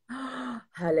outside. Her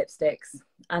lipsticks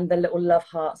and the little love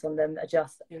hearts on them are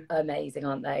just amazing,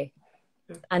 aren't they?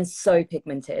 Yeah. And so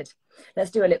pigmented.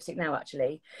 Let's do a lipstick now,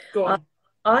 actually. Go on.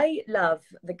 I love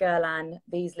the Guerlain,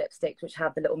 these lipsticks, which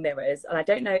have the little mirrors. And I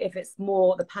don't know if it's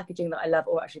more the packaging that I love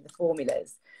or actually the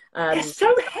formulas. They're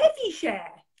so heavy, Cher.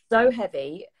 So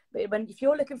heavy. But if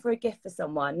you're looking for a gift for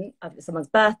someone, someone's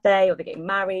birthday, or they're getting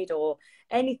married or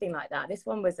anything like that, this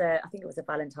one was I think it was a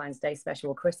Valentine's Day special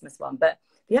or Christmas one. But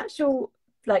the actual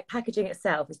like packaging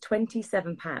itself is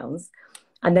 £27,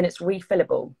 and then it's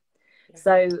refillable. Yeah.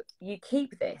 So you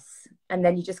keep this, and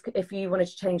then you just, if you wanted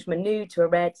to change from a nude to a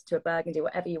red to a burgundy,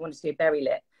 whatever you wanted to do, berry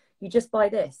lip, you just buy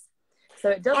this. So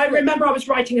it does. I remember I was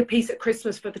writing a piece at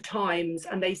Christmas for the Times,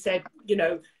 and they said, you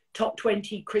know, top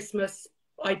 20 Christmas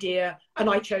idea, and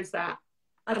I chose that.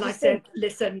 And I said,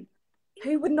 listen,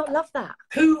 who would not love that?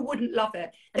 Who wouldn't love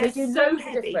it? And they're so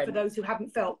heavy for those who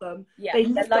haven't felt them. Yeah, they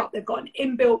lift up, they've got an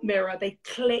inbuilt mirror, they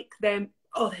click them.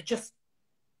 Oh,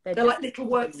 they're like little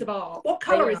works of art. What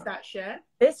colour is that, Cher?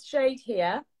 This shade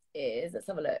here is, let's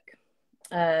have a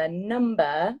look,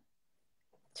 number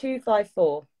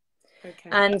 254. Okay.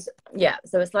 And yeah,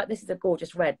 so it's like, this is a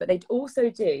gorgeous red, but they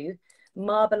also do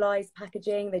marbleized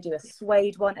packaging. They do a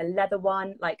suede one, a leather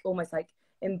one, like almost like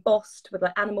embossed with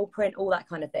like animal print, all that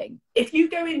kind of thing. If you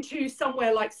go into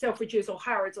somewhere like Selfridges or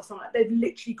Harrods or something, they've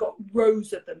literally got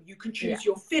rows of them. You can choose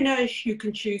your finish, you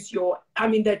can choose your, I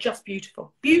mean, they're just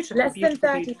beautiful. Beautiful. Less than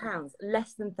 £30.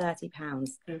 Less than £30.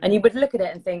 Mm-hmm. And you would look at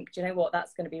it and think, do you know what,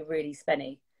 that's going to be really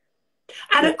spenny.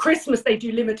 And at Christmas, they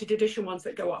do limited edition ones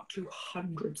that go up to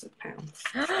hundreds of pounds.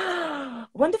 I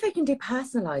wonder if they can do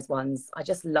personalised ones. I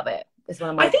just love it. It's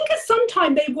one of my... I think at some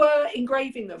time they were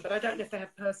engraving them, but I don't know if they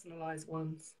have personalised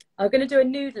ones. I'm going to do a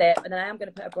nude lip, and then I am going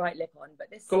to put a bright lip on. But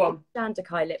this is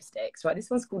Chantecaille lipsticks, right? This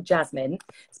one's called Jasmine.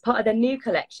 It's part of their new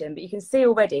collection, but you can see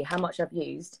already how much I've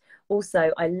used.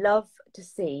 Also, I love to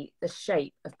see the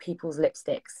shape of people's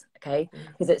lipsticks, okay?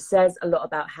 Because it says a lot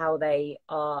about how they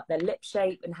are, their lip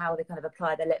shape and how they kind of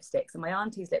apply their lipsticks. And my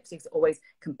auntie's lipsticks are always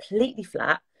completely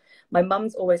flat. My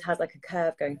mum's always has like a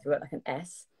curve going through it, like an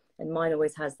S. And mine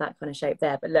always has that kind of shape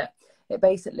there. But look, it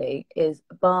basically is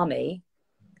balmy,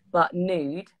 but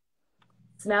nude.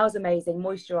 Smells amazing,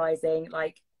 moisturising.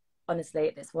 Like,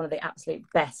 honestly, it's one of the absolute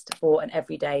best for an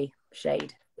everyday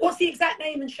shade. What's the exact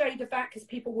name and shade of that? Because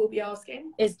people will be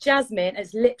asking. It's Jasmine.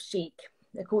 It's Lip Chic.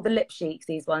 They're called the Lip Chics,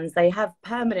 these ones. They have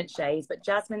permanent shades, but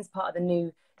Jasmine's part of the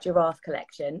new Giraffe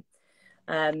collection.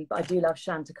 But I do love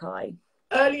Chantecaille.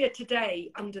 Earlier today,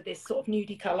 under this sort of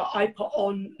nudie colour, I put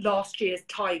on last year's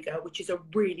Tiger, which is a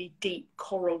really deep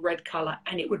coral red colour,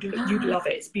 and it would you'd love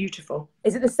it. It's beautiful.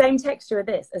 Is it the same texture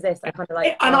as this? I kind of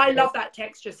like. And I love that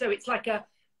texture. So it's like a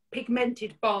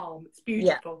pigmented balm. It's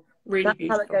beautiful. Yeah. Really That's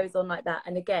beautiful. How it goes on like that.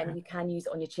 And again, you can use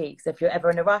it on your cheeks. If you're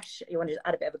ever in a rush, you want to just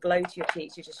add a bit of a glow to your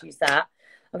cheeks, you just use that.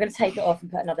 I'm going to take it off and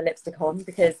put another lipstick on,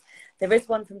 because there is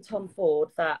one from Tom Ford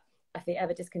that, if they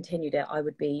ever discontinued it, I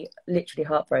would be literally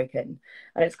heartbroken.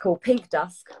 And it's called Pink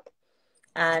Dusk.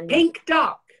 And Pink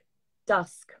Duck.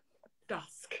 Dusk.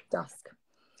 Dusk. Dusk.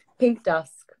 Pink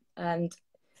Dusk. And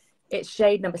it's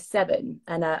shade number 7.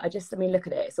 And I mean, look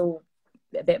at it. It's all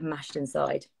a bit mashed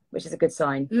inside, which is a good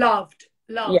sign. Loved.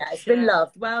 Loved. Yeah, it's been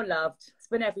loved. Well loved. It's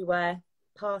been everywhere.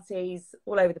 Parties,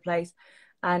 all over the place.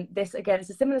 And this, again, it's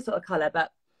a similar sort of colour,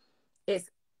 but it's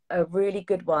a really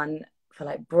good one for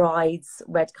like brides,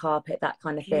 red carpet, that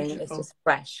kind of thing. Beautiful. It's just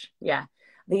fresh. Yeah,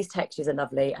 these textures are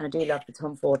lovely, and I do love the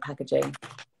Tom Ford packaging.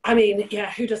 I mean, yeah,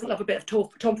 who doesn't love a bit of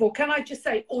Tom Ford? Can I just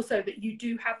say also that you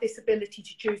do have this ability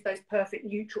to choose those perfect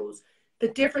neutrals the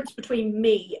difference between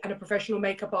me and a professional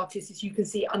makeup artist is you can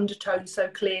see undertones so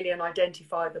clearly and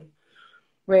identify them.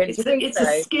 Really? It's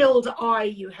a skilled eye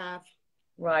you have.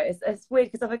 Right. It's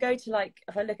weird because if I go to like,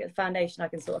 if I look at the foundation, I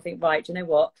can sort of think, right, do you know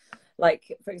what?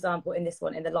 Like, for example, in this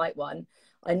one, in the light one,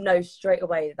 I know straight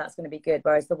away that that's going to be good.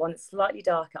 Whereas the one that's slightly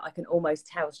darker, I can almost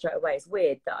tell straight away. It's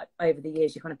weird that over the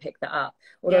years you kind of pick that up.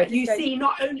 Although yeah, you see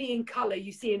not only in colour,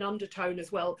 you see in undertone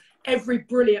as well. Every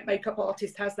brilliant makeup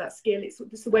artist has that skill.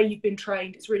 It's the way you've been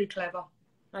trained. It's really clever.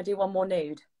 I do one more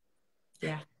nude.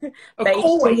 Yeah.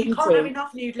 Always. You can't have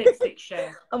enough nude lipstick,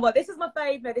 Cher. And what, this is my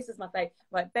fave. No, this is my fave.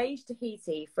 Right, Beige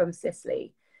Tahiti from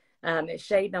Sicily. It's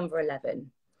shade number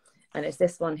 11. And it's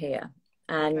this one here.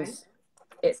 And okay.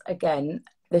 It's, again,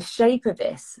 the shape of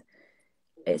this,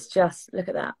 it's just, look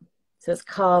at that. So it's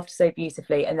carved so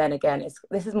beautifully. And then again,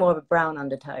 this is more of a brown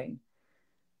undertone.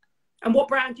 And what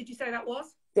brand did you say that was?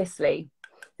 Sicily.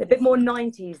 A bit more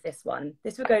 90s, this one.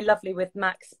 This would go lovely with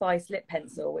MAC Spice Lip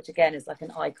Pencil, which again is like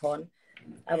an icon.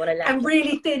 And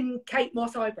really thin Kate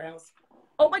Moss eyebrows.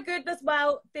 Oh my goodness,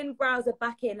 well, thin brows are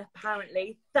back in,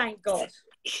 apparently. Thank God.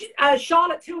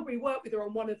 Charlotte Tilbury worked with her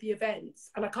on one of the events,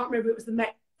 and I can't remember if it was the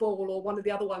Met Ball or one of the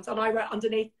other ones, and I wrote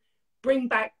underneath, bring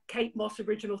back Kate Moss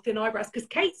original thin eyebrows, because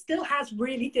Kate still has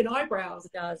really thin eyebrows.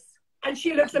 She does. And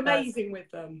she looks amazing with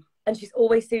them. And she's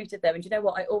always suited them. And do you know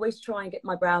what? I always try and get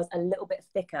my brows a little bit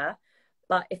thicker.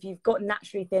 But if you've got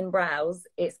naturally thin brows,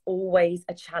 it's always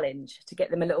a challenge to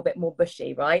get them a little bit more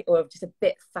bushy, right? Or just a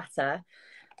bit fatter.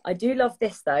 I do love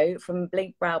this, though, from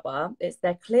Blink Brow Bar. It's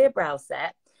their clear brow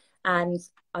set. And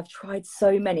I've tried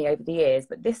so many over the years.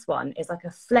 But this one is like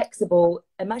a flexible...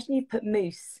 Imagine you put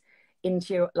mousse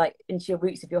into your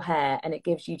roots of your hair and it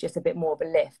gives you just a bit more of a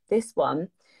lift. This one,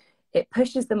 it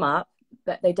pushes them up,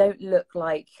 but they don't look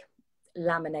like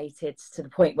laminated to the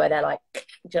point where they're like, do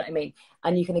you know what I mean?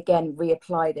 And you can again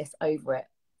reapply this over it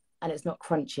and it's not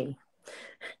crunchy.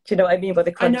 Do you know what I mean by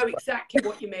the crunchy? I know exactly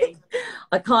what you mean.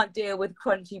 I can't deal with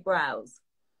crunchy brows,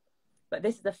 but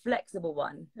this is a flexible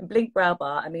one. And Blink Brow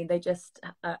Bar, I mean, they just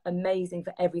are amazing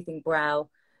for everything brow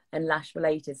and lash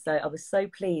related. So I was so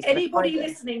pleased. Anybody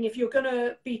listening, if you're going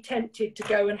to be tempted to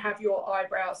go and have your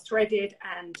eyebrows threaded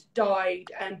and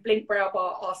dyed, and Blink Brow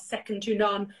Bar are second to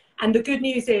none. And the good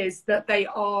news is that they're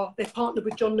partnered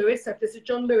with John Lewis. So if there's a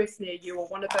John Lewis near you or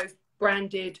one of those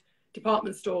branded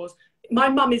department stores, my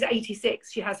mum is 86.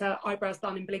 She has her eyebrows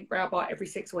done in Blink Brow Bar every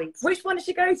 6 weeks. Which one does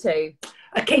she go to?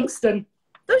 Kingston.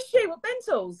 Does she? What,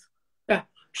 Bentals? Yeah.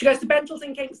 She goes to Bentals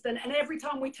in Kingston, and every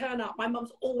time we turn up, my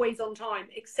mum's always on time,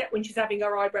 except when she's having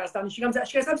her eyebrows done. She comes out,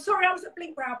 she goes, I'm sorry, I was at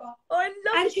Blink Brow Bar. Oh, I love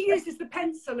it. And she uses the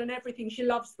pencil and everything. She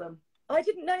loves them. I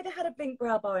didn't know they had a Blink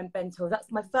Brow Bar in Bentals.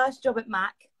 That's my first job at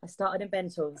MAC. I started in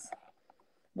Bentals.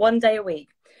 1 day a week.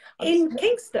 In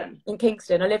Kingston? In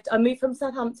Kingston. I moved from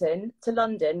Southampton to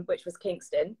London, which was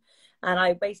Kingston. And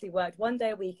I basically worked 1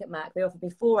 day a week at MAC. They offered me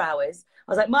 4 hours.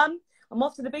 I was like, Mum, I'm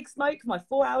off to the big smoke for my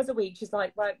 4 hours a week. She's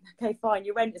like, right, okay, fine.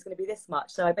 Your rent is going to be this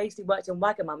much. So I basically worked in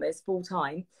Wagamama's full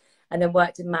time and then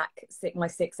worked in MAC my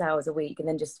 6 hours a week and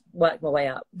then just worked my way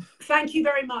up. Thank you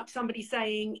very much. Somebody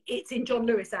saying it's in John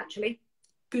Lewis, actually.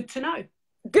 Good to know.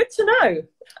 Good to know.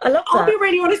 I love that. I'll be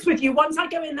really honest with you. Once I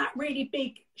go in that really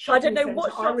big shopping I don't know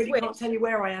what centre, I really can't tell you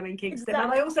where I am in Kingston.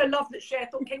 Exactly. And I also love that Cher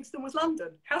thought Kingston was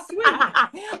London. How sweet.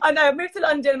 I know. I moved to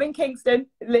London. I'm in Kingston,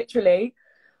 literally.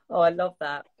 Oh, I love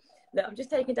that. Look, I'm just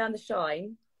taking down the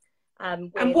shine.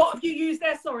 And what have you used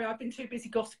there? Sorry, I've been too busy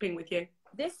gossiping with you.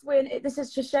 This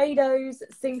is Shiseido's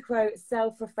Synchro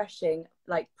Self-Refreshing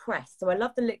like press. So I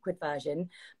love the liquid version.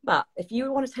 But if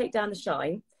you want to take down the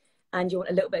shine and you want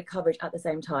a little bit of coverage at the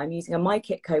same time, using a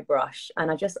MyKitco brush, and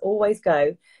I just always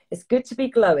go, it's good to be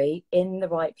glowy in the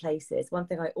right places. One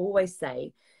thing I always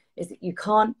say is that you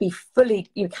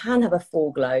can have a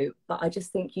full glow, but I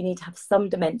just think you need to have some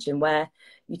dimension where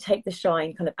you take the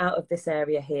shine kind of out of this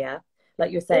area here,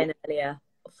 like you were saying earlier.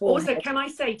 Also, can I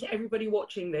say to everybody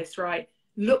watching this, right,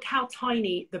 look how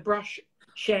tiny the brush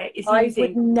Cher is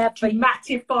using to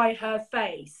mattify her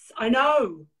face. I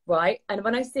know. Right, and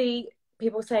when I see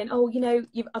people saying, oh, you know,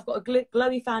 I've got a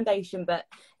glowy foundation, but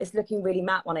it's looking really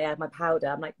matte when I add my powder.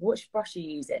 I'm like, which brush are you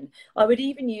using? I would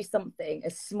even use something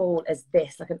as small as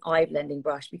this, like an eye blending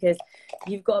brush, because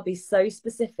you've got to be so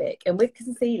specific. And with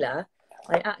concealer,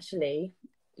 I actually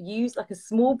use like a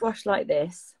small brush like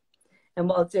this. And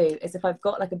what I'll do is if I've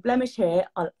got like a blemish here,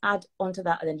 I'll add onto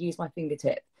that and then use my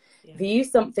fingertip. Yeah. If you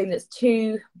use something that's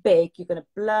too big, you're going to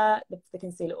blur the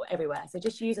concealer everywhere. So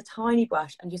just use a tiny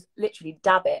brush and just literally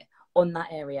dab it on that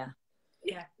area.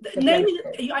 Yeah.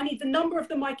 I need the number of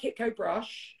the MyKitco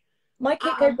brush.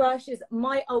 MyKitco brush is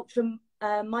my ultra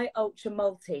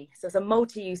multi. So it's a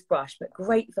multi-use brush, but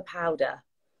great for powder.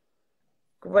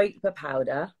 Great for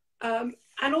powder. And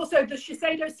also the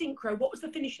Shiseido Synchro. What was the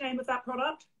finish name of that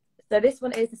product? So this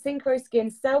one is the Synchro Skin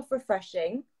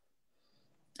Self-Refreshing.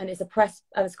 And it's a press,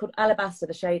 it's called Alabaster,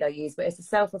 the shade I use, but it's a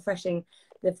self-refreshing,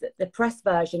 the pressed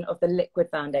version of the liquid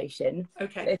foundation.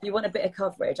 Okay. So if you want a bit of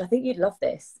coverage, I think you'd love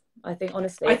this. I think,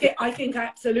 honestly. I think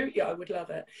absolutely I would love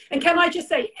it. And can I just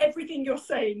say, everything you're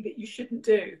saying that you shouldn't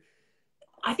do,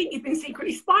 I think you've been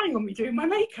secretly spying on me doing my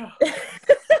makeup.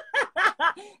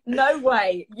 No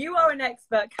way. You are an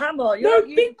expert. Come on. No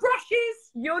big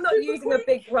brushes. You're not using a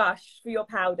big brush for your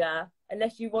powder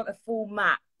unless you want a full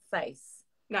matte face.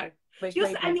 No.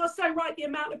 You're so right. The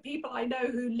amount of people I know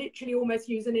who literally almost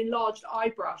use an enlarged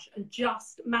eye brush and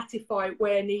just mattify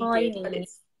where needed. And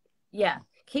it's, yeah.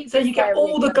 So you get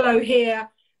all the glow here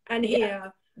and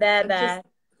here. There. Just,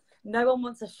 no one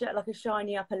wants a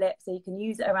shiny upper lip, so you can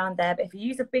use it around there. But if you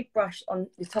use a big brush on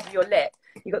the top of your lip,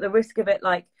 you've got the risk of it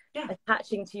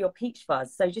attaching to your peach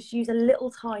fuzz. So just use a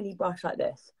little tiny brush like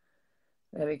this.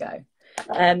 There we go.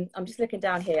 I'm just looking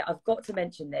down here. I've got to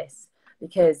mention this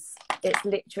because it's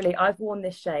literally, I've worn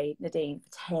this shade, Nadine, for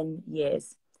 10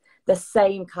 years. The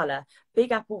same colour,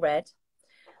 Big Apple Red.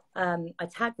 I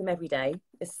tag them every day.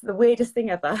 It's the weirdest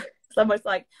thing ever. It's almost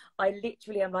like, I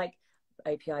literally am like,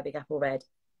 OPI Big Apple Red.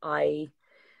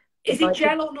 Is it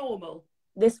gel or normal?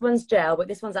 This one's gel, but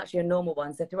this one's actually a normal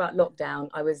one. So throughout lockdown,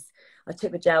 I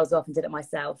took the gels off and did it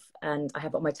myself, and I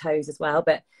have it on my toes as well.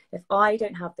 But if I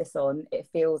don't have this on, it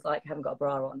feels like I haven't got a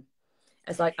bra on.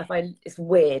 It's like, it's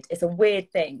weird. It's a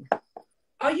weird thing.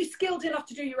 Are you skilled enough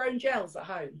to do your own gels at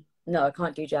home? No, I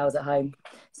can't do gels at home.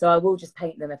 So I will just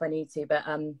paint them if I need to. But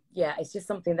yeah, it's just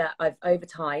something that I've, over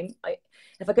time,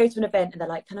 if I go to an event and they're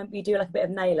like, can we do like a bit of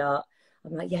nail art?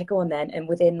 I'm like, yeah, go on then. And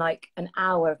within like an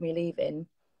hour of me leaving,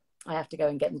 I have to go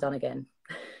and get them done again.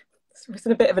 It's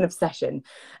a bit of an obsession.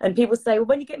 And people say, well,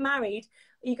 when you get married,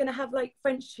 are you going to have like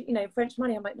French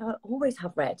money? I'm like, no, I always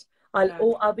have red.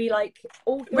 I'll be like,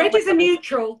 red is a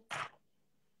neutral.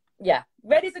 Yeah,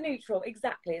 red is a neutral.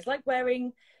 Exactly. It's like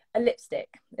wearing a lipstick.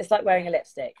 It's like wearing a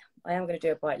lipstick. I am going to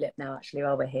do a bright lip now, actually,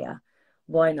 while we're here.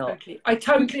 Why not? I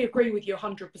totally agree with you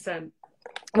 100%.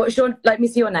 What's your, let me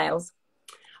see your nails.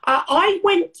 I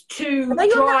went to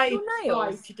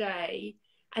Drive-By today,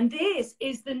 and this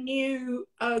is the new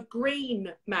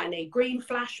green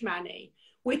flash mani,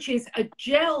 which is a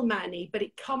gel mani, but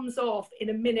it comes off in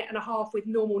a minute and a half with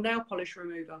normal nail polish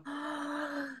remover.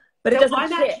 But it doesn't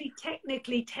I'm actually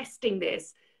technically testing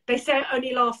this. They say it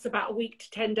only lasts about a week to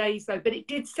 10 days though, but it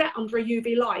did set under a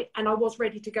UV light and I was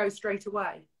ready to go straight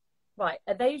away. Right,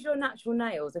 are those your natural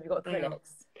nails? Have you got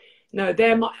acrylics? No,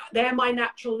 they're my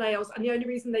natural nails, and the only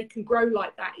reason they can grow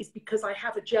like that is because I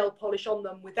have a gel polish on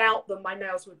them. Without them, my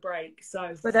nails would break.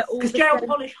 So, because gel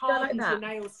polish hardens your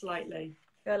nails slightly.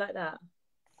 Go like that.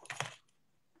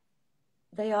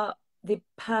 They are the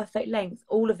perfect length,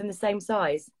 all of them the same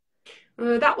size.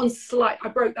 That one's slight. I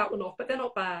broke that one off, but they're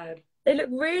not bad. They look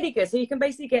really good. So you can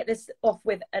basically get this off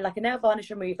with like a nail varnish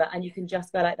remover, and you can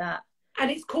just go like that. And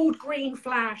it's called Green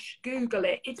Flash. Google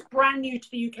it. It's brand new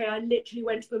to the UK. I literally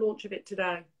went to the launch of it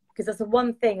today. Because that's the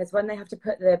one thing, is when they have to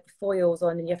put the foils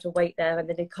on and you have to wait there, and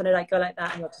then they kind of like go like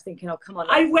that, and you're just thinking, oh, come on.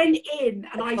 I went in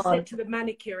and I said to the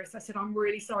manicurist, I said, I'm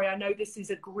really sorry. I know this is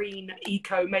a green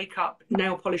eco makeup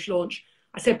nail polish launch.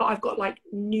 I said, but I've got like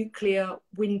nuclear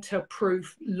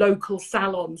winter-proof local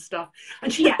salon stuff.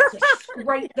 And she had to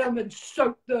scrape them and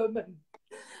soak them. And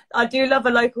I do love a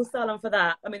local salon for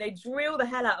that. I mean, they drill the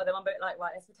hell out of them. I'm a bit like,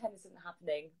 right, let's pretend this isn't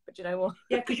happening. But you know what?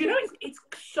 Yeah, because you know it's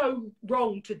so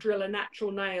wrong to drill a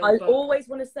natural nail. I always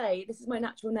want to say, this is my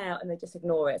natural nail, and they just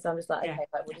ignore it. So I'm just like, okay,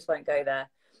 right, we just won't go there.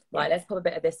 Right, let's put a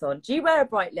bit of this on. Do you wear a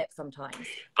bright lip sometimes?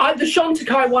 The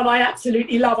Chantecaille one I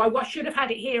absolutely love. I should have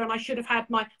had it here, and I should have had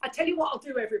my... I tell you what I'll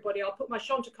do, everybody. I'll put my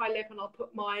Chantecaille lip, and I'll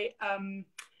put my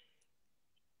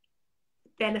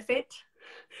Benefit.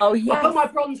 Oh, yes. I'll put my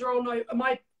bronzer on,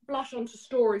 my blush onto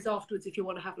stories afterwards if you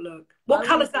want to have a look. What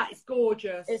colour's that? It's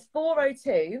gorgeous. It's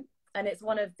 402, and it's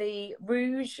one of the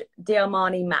Rouge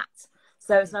Guerlain matte.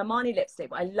 So it's an Armani lipstick,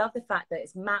 but I love the fact that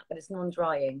it's matte, but it's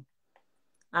non-drying.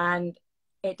 And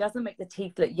it doesn't make the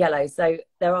teeth look yellow. So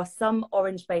there are some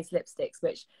orange-based lipsticks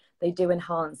which they do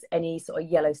enhance any sort of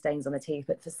yellow stains on the teeth.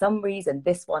 But for some reason,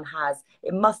 this one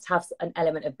it must have an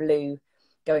element of blue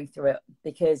going through it,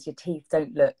 because your teeth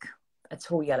don't look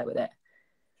at all yellow with it.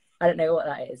 I don't know what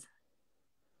that is.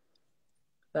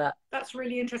 But that's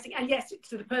really interesting. And yes,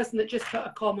 to the person that just put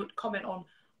a comment on,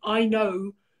 I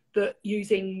know that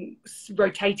using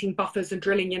rotating buffers and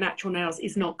drilling your natural nails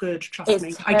is not good. Trust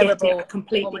me. I get it. I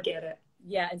completely get it.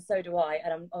 Yeah, and so do I.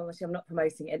 And I'm not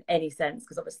promoting it in any sense,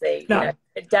 because obviously, no.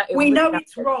 We know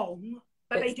it's wrong,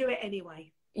 but they do it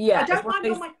anyway. I Yeah, don't mind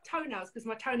on my toenails because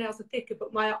my toenails are thicker,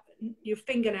 but your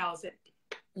fingernails,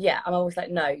 yeah, I'm always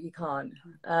like, no, you can't.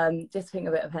 Just putting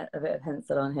a bit of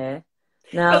pencil on here.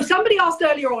 Oh, Now, somebody asked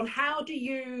earlier on, how do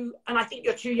you, and I think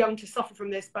you're too young to suffer from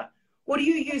this, but what do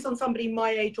you use on somebody my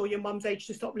age or your mum's age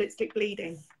to stop lipstick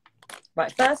bleeding?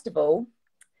 right, first of all,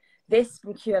 this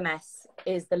from QMS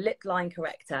is the lip line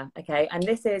corrector, okay? And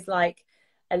this is like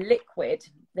a liquid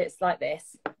that's like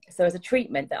this. So it's a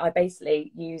treatment that I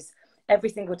basically use every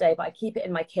single day, but I keep it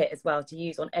in my kit as well to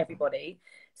use on everybody.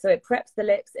 So it preps the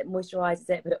lips, it moisturizes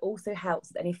it, but it also helps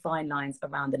with any fine lines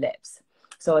around the lips.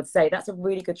 So I'd say that's a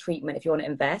really good treatment if you want to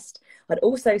invest. I'd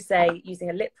also say using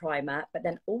a lip primer, but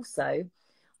then also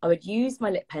I would use my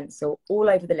lip pencil all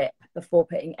over the lip before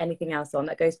putting anything else on.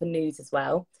 That goes for nudes as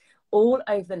well. All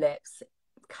over the lips,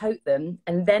 coat them,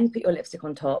 and then put your lipstick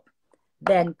on top.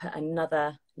 Then put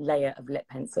another layer of lip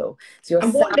pencil. So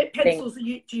and what lip pencils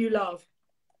do you love?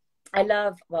 I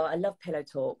love Pillow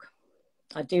Talk.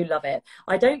 I do love it.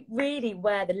 I don't really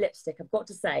wear the lipstick, I've got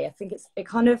to say. I think it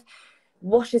kind of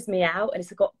washes me out, and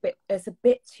it's a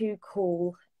bit too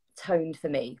cool toned for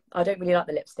me. I don't really like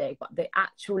the lipstick, but the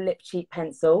actual lip cheek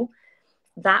pencil,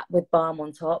 that with balm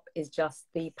on top, is just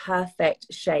the perfect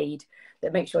shade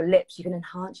that makes your lips, you can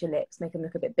enhance your lips, make them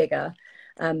look a bit bigger.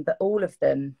 But all of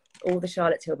them, all the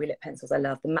Charlotte Tilbury lip pencils I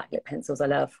love, the MAC lip pencils I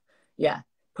love. Yeah,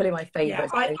 probably my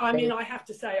favourite. Yeah, I mean, I have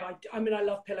to say, I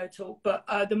love Pillow Talk, but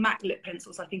the MAC lip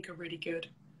pencils I think are really good.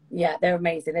 Yeah, they're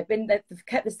amazing. They've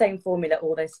kept the same formula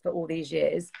for all these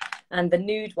years. And the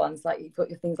nude ones, like you've got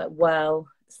your things like Whirl,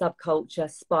 Subculture,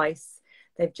 Spice,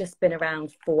 they've just been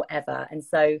around forever. And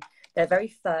so they're very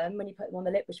firm when you put them on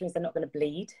the lip, which means they're not going to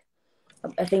bleed.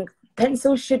 I think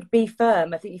pencils should be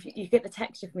firm. I think if you get the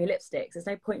texture from your lipsticks, there's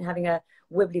no point in having a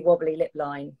wibbly wobbly lip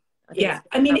line.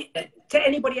 I mean, to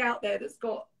anybody out there that's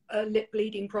got a lip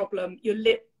bleeding problem, your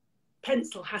lip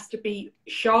pencil has to be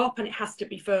sharp and it has to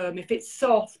be firm. If it's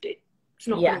soft, it's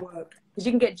not going to work. Because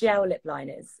you can get gel lip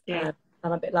liners. Yeah.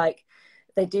 I'm a bit like,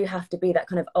 they do have to be that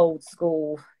kind of old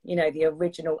school, you know, the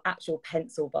original actual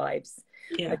pencil vibes.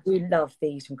 Yeah. I do love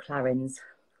these from Clarins.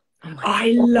 Oh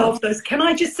I love those. Can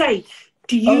I just say,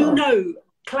 do you know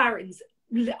Clarins?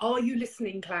 Are you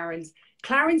listening, Clarins?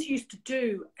 Clarins used to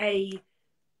do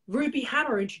Ruby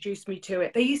Hammer introduced me to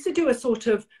it. They used to do a sort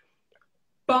of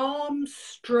balm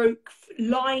stroke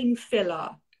line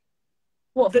filler.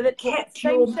 What, for the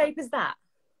same shape as that?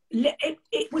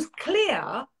 It was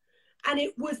clear, and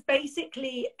it was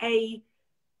basically a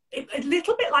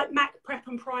little bit like MAC Prep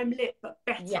and Prime Lip, but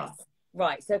better. Yes.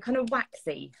 Right, so kind of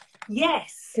waxy.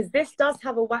 Yes. Because this does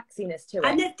have a waxiness to it.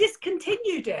 And they've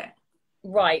discontinued it.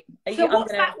 Right. So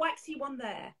what's that waxy one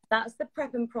there? That's the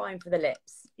Prep and Prime for the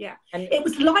lips. Yeah. And it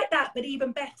was like that, but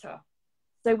even better.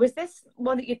 So was this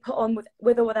one that you put on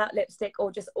with or without lipstick, or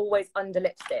just always under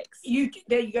lipsticks?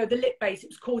 There you go, the lip base. It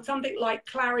was called something like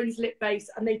Clarins lip base,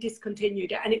 and they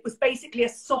discontinued it. And it was basically a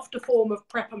softer form of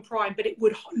Prep and Prime, but it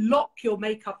would lock your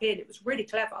makeup in. It was really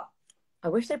clever. I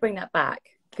wish they'd bring that back,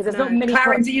 because there's not many.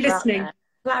 Clarins, are you listening?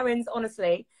 Clarins,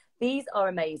 honestly, these are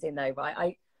amazing though,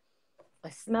 right? I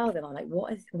smell them. I'm like,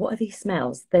 what are these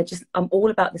smells? I'm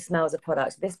all about the smells of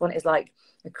products. This one is like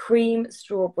a cream,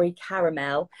 strawberry,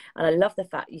 caramel. And I love the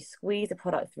fact you squeeze the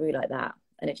product through like that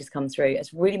and it just comes through.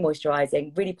 It's really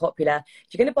moisturizing, really popular.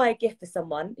 If you're going to buy a gift for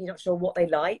someone, you're not sure what they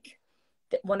like,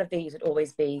 one of these would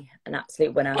always be an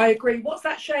absolute winner. I agree. What's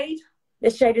that shade?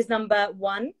 This shade is number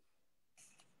 1.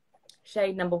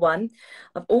 Shade number 1.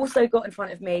 I've also got in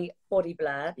front of me Body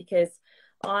Blur, because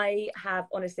I have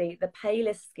honestly the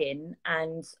palest skin,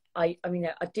 and I mean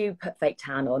I do put fake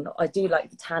tan on. I do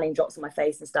like the tanning drops on my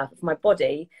face and stuff. For my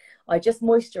body, I just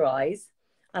moisturize,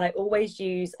 and I always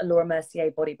use a Laura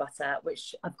Mercier body butter,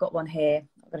 which I've got one here.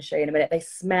 I'm going to show you in a minute. They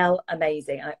smell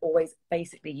amazing, and I always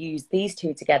basically use these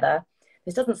two together.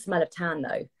 This doesn't smell of tan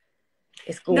though.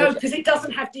 It's gorgeous. No, because it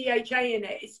doesn't have DHA in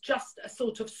it. It's just a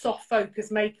sort of soft focus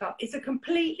makeup. It's a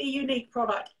completely unique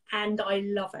product, and I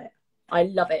love it. I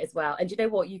love it as well. And you know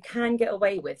what? You can get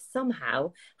away with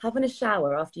somehow having a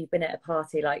shower after you've been at a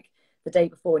party like the day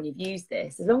before and you've used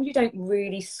this, as long as you don't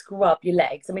really scrub your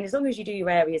legs. I mean, as long as you do your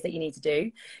areas that you need to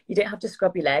do, you don't have to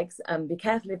scrub your legs. Be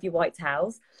careful of your white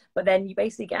towels. But then you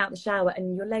basically get out of the shower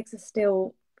and your legs are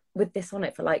still with this on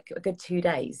it for like a good 2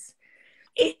 days.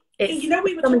 You know,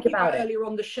 we were talking about earlier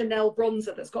on the Chanel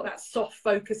bronzer that's got that soft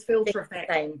focus filter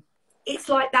effect. Same. It's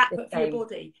like that, but for your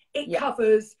body. It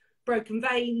covers broken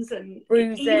veins and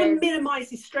it even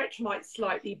minimises stretch marks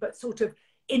slightly, but sort of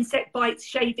insect bites,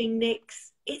 shaving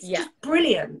nicks. It's just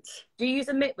brilliant. Do you use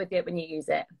a mitt with it when you use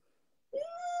it?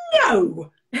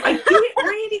 No, I do it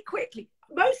really quickly.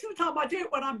 Most of the time I do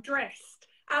it when I'm dressed.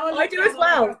 And I do as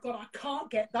well. Oh God, I can't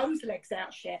get those legs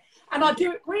out, Cher. And I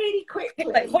do it really quickly.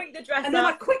 Like, point the dress and then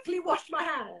up. I quickly wash my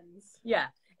hands. Yeah.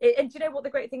 And do you know what the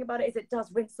great thing about it is? It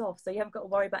does rinse off, so you haven't got to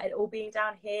worry about it all being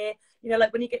down here. You know,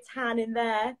 like when you get tan in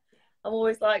there, I'm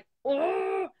always like,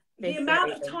 oh. The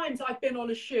amount of times I've been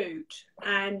on a shoot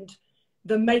and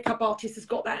the makeup artist has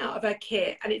got that out of her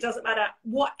kit, and it doesn't matter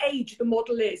what age the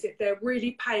model is, if they're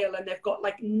really pale and they've got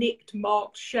like nicked,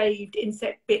 marked, shaved,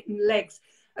 insect bitten legs,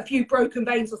 a few broken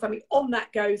veins or something, on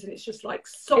that goes, and it's just like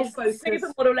soft focus.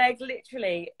 Supermodel legs,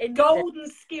 literally. Golden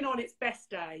skin on its best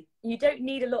day. You don't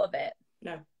need a lot of it.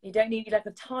 No. You don't need like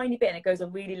a tiny bit, and it goes a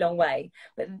really long way.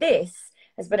 But this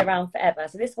has been around forever.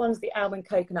 So this one's the almond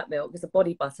coconut milk. It's a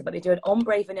body butter, but they do an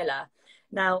ombre vanilla.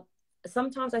 Now,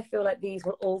 sometimes I feel like these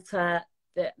will alter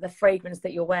the fragrance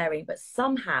that you're wearing, but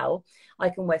somehow I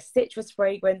can wear citrus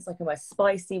fragrance, I can wear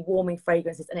spicy, warming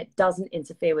fragrances, and it doesn't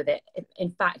interfere with it.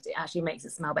 In fact, it actually makes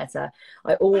it smell better.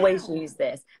 I always use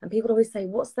this, and people always say,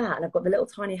 "What's that?" And I've got the little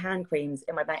tiny hand creams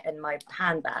in my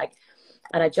handbag,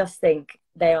 and I just think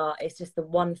it's just the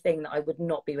one thing that I would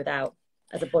not be without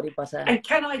as a body butter. And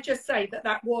can I just say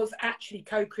that was actually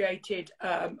co-created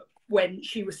when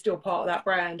she was still part of that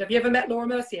brand. Have you ever met Laura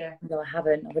Mercier? No, I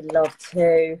haven't. I would love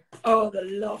to. Oh, the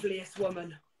loveliest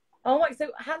woman. Oh my, so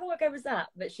how long ago was that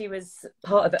she was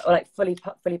part of it, or like fully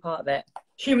part of it?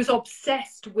 She was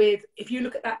obsessed with, if you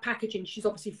look at that packaging, she's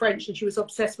obviously French, and she was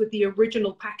obsessed with the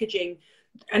original packaging,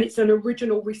 and it's an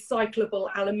original recyclable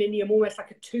aluminium, almost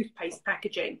like a toothpaste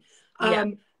packaging,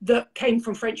 that came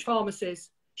from French pharmacies.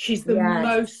 She's the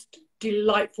most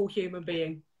delightful human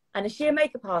being. And is she a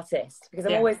makeup artist? Because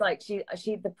I'm always like, she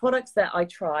the products that I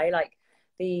try, like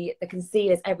the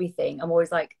concealers, everything, I'm always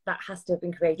like, that has to have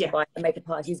been created by a makeup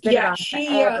artist. She's been around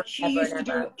she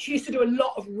used to do a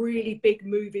lot of really big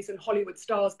movies and Hollywood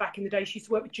stars back in the day. She used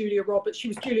to work with Julia Roberts. She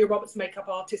was Julia Roberts' makeup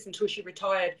artist until she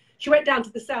retired. She went down to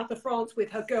the south of France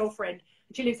with her girlfriend,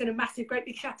 and she lives in a massive, great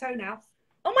big chateau now.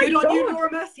 Oh my God. Good on you,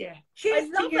 Laura Mercier.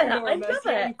 Cheers to you, Laura Mercier. Love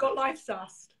it. You've got life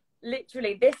sussed.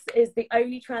 Literally, this is the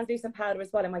only translucent powder as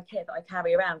well in my kit that I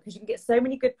carry around, because you can get so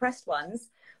many good pressed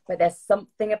ones, but there's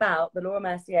something about the Laura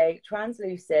Mercier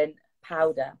translucent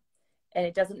powder, and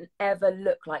it doesn't ever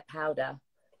look like powder.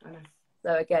 I know.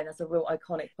 So again, that's a real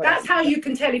iconic product. That's how you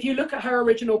can tell. If you look at her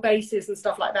original bases and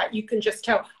stuff like that, you can just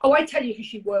tell. Oh, I tell you who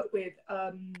she worked with,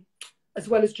 as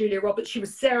well as Julia Roberts. She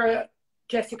was Sarah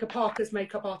Jessica Parker's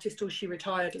makeup artist till she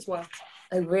retired as well.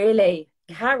 Oh, really?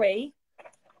 Carrie?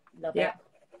 Love it.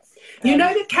 You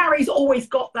know that Carrie's always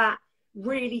got that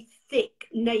really thick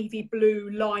navy blue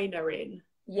liner in.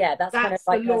 Yeah, that's kind of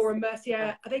the like Laura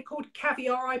Mercier. Are they called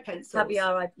caviar eye pencils?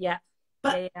 Caviar eye, yeah.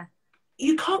 But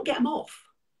you can't get them off.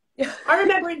 I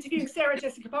remember interviewing Sarah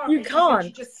Jessica Parker. You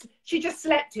can't. She just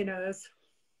slept in hers.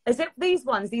 Is it these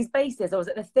ones, these bases, or is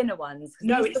it the thinner ones?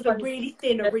 No, it's the really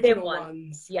thin original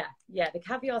ones. Yeah, the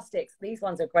caviar sticks. These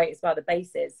ones are great as well, the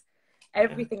bases.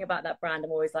 Everything about that brand,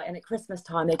 I'm always like, and at Christmas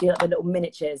time they do like the little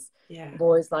miniatures. I'm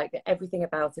always like everything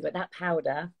about it. But that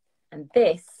powder and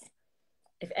this,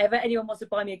 if ever anyone wants to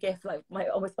buy me a gift, like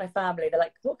almost my family, they're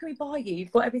like, "What can we buy you?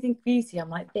 You've got everything for beauty." I'm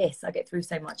like, this. I get through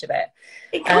so much of it.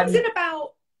 It comes in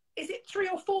about, is it 3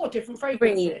 or 4 different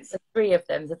fragrances? Three of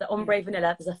them. There's the ombre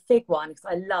vanilla. There's a fig one, because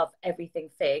I love everything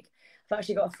fig. I've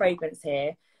actually got a fragrance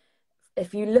here.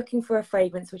 If you're looking for a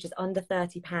fragrance which is under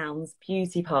 £30,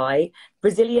 Beauty Pie,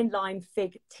 Brazilian lime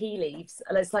fig tea leaves.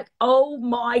 And it's like, oh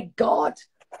my God.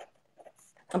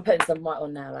 I'm putting some right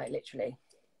on now, like literally.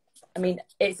 I mean,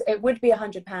 it would be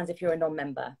 £100 if you're a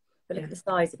non-member, but look at the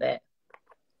size of it.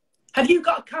 Have you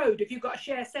got a code? Have you got a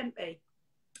Cher sent me?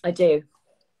 I do.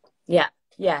 Yeah.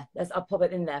 I'll pop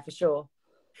it in there for sure.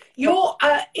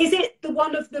 Is it the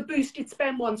one of the boosted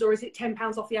spend ones, or is it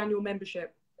 £10 off the annual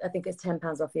membership? I think it's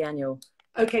 £10 off the annual.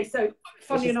 Okay, so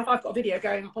funnily enough, I've got a video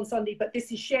going up on Sunday, but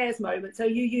this is Cher's moment. So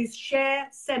you use Cher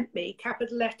sent me,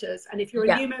 capital letters, and if you're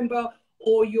a new member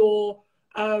or you're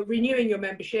renewing your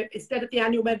membership, instead of the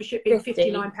annual membership being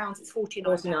 £59, it's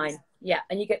 £49. Yeah,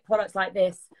 and you get products like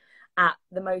this at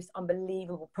the most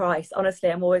unbelievable price. Honestly,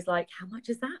 I'm always like, how much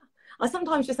is that? I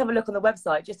sometimes just have a look on the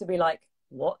website just to be like,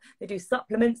 what? They do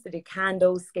supplements, they do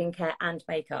candles, skincare, and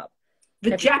makeup.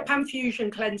 The Japan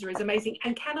Fusion Cleanser is amazing.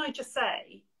 And can I just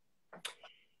say,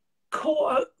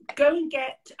 go and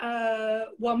get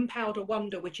One Powder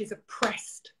Wonder, which is a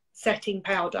pressed setting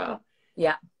powder.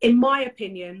 Yeah. In my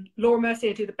opinion, Laura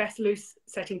Mercier do the best loose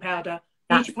setting powder.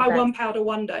 Beauty Pie One Powder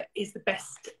Wonder is the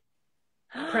best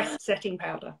pressed setting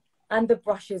powder. And the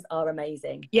brushes are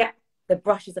amazing. Yeah. The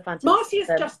brushes are fantastic. Marcia's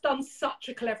just done such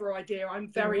a clever idea. I'm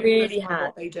very impressed by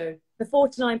what they do. For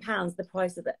 £49, the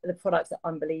price of the products are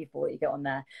unbelievable that you get on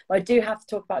there. But I do have to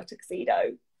talk about Tuxedo.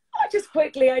 I just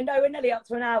quickly, I know we're nearly up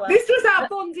to an hour. This was our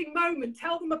bonding moment.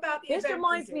 Tell them about the event. This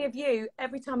reminds me of you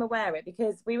every time I wear it,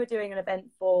 because we were doing an event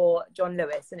for John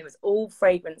Lewis and it was all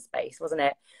fragrance based, wasn't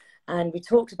it? And we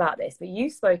talked about this, but you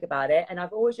spoke about it. And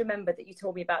I've always remembered that you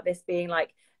told me about this being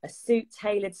like a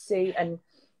tailored suit and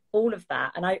all of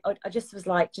that. And I just was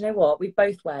like, do you know what? We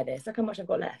both wear this. Look how much I've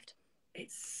got left.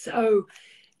 It's so...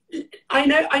 I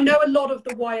know a lot of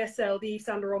the YSL, the Yves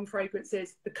Saint Laurent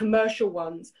fragrances, the commercial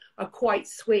ones are quite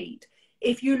sweet.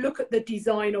 If you look at the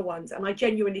designer ones, and I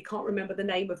genuinely can't remember the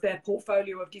name of their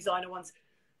portfolio of designer ones,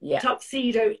 yeah.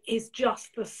 Tuxedo is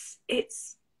just the,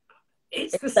 it's the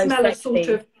so smell sexy. Of sort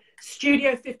of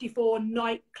Studio 54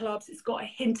 nightclubs. It's got a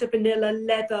hint of vanilla,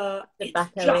 leather. It's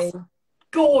just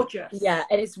gorgeous. Yeah,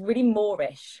 and it's really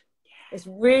Moorish. It's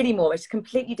really Moorish. It's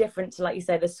completely different to, like you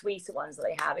say, the sweeter ones that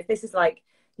they have. If this is like,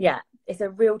 yeah, it's a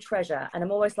real treasure. And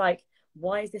I'm always like,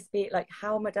 why is this like,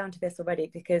 how am I down to this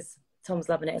already? Because Tom's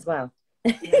loving it as well.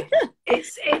 Yeah.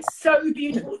 It's so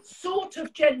beautiful. It's sort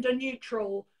of gender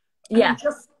neutral. Yeah.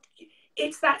 Just,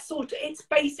 it's that sort of, it's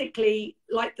basically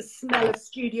like the smell of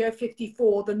Studio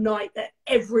 54 the night that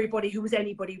everybody who was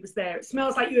anybody was there. It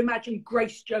smells like you imagine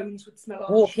Grace Jones would smell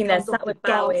after walking there, sat with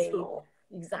Bowie.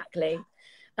 Exactly.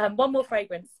 One more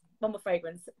fragrance,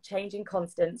 Changing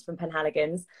Constance from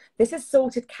Penhaligon's. This is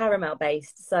salted caramel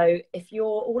based. So if you're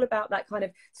all about that kind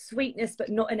of sweetness, but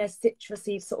not in a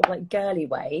citrusy sort of like girly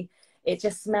way, it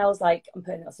just smells like, I'm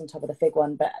putting this on top of the fig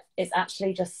one, but it's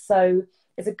actually just so,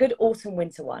 it's a good autumn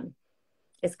winter one.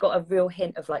 It's got a real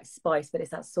hint of like spice, but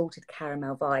it's that salted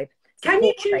caramel vibe. Can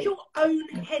you choose your own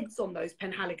heads on those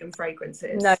Penhaligon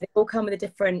fragrances? No, they all come with a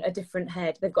different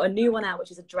head. They've got a new one out,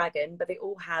 which is a dragon, but they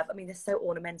all have, I mean, they're so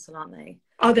ornamental, aren't they?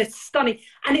 Oh, they're stunning.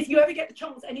 And if you ever get the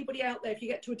chance, anybody out there, if you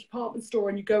get to a department store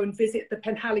and you go and visit the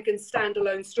Penhaligon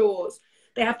standalone stores,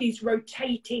 they have these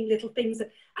rotating little things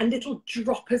and little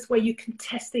droppers where you can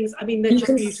test things. I mean, they're just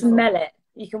beautiful. You can smell it.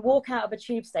 You can walk out of a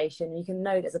tube station and you can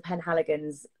know there's a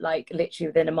Penhaligon's like literally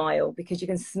within a mile because you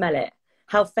can smell it.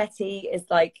 How Fetty is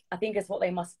like, I think it's what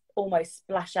they must almost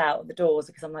splash out of the doors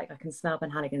because I'm like, I can smell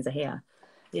Penhaligon's are here.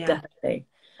 Yeah. Definitely.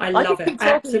 I love it. I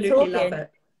absolutely love it.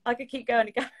 I could keep going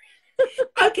and going.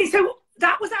 Okay, so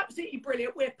that was absolutely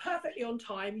brilliant. We're perfectly on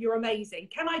time. You're amazing.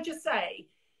 Can I just say,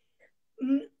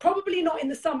 probably not in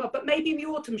the summer, but maybe in the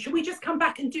autumn, should we just come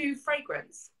back and do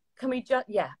fragrance? Can we just,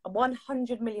 yeah,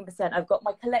 100,000,000%. I've got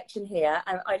my collection here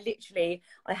and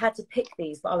I had to pick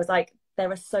these, but I was like, there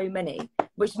are so many,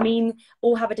 which mean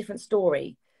all have a different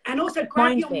story. And also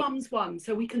grab your mum's one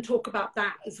so we can talk about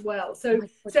that as well. So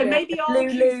maybe I'll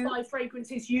choose 5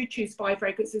 fragrances, you choose 5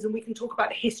 fragrances, and we can talk about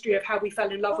the history of how we fell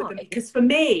in love with them. Because for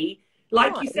me,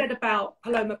 like you said about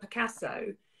Paloma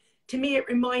Picasso, to me it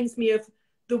reminds me of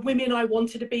the women I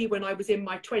wanted to be when I was in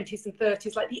my 20s and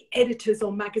 30s, like the editors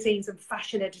on magazines and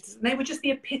fashion editors. And they were just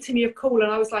the epitome of cool.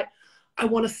 And I was like, I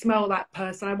want to smell that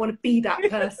person. I want to be that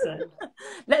person.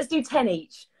 Let's do 10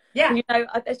 each. Yeah. You know,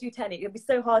 let's do 10 each. It'll be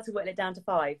so hard to whittle it down to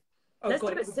 5. Oh, let's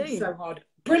God, do it soon. Be so hard.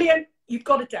 Brilliant. You've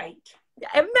got a date.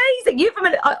 Amazing.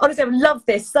 Honestly, I love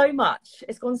this so much.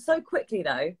 It's gone so quickly,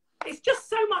 though. It's just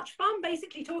so much fun,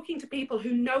 basically, talking to people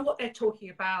who know what they're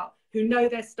talking about, who know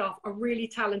their stuff, are really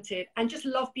talented, and just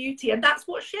love beauty. And that's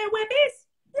what Cher Webb is.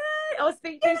 Yay! I'll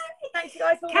speak to you. Thanks, you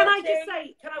guys, for Can watching. I just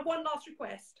say, can I have one last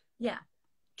request? Yeah.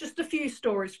 Just a few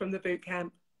stories from the boot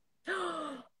camp.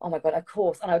 Oh my God, of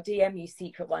course. And I'll DM you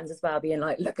secret ones as well, being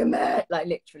like, look at me. Like,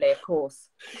 literally, of course.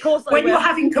 Of course. When you're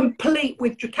having complete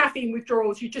caffeine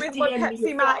withdrawals, you just with DM my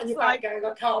Pepsi Max, like going,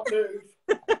 I can't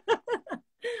move.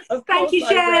 Of Thank you,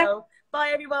 Cher.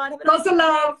 Bye, everyone. Lots of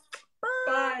love.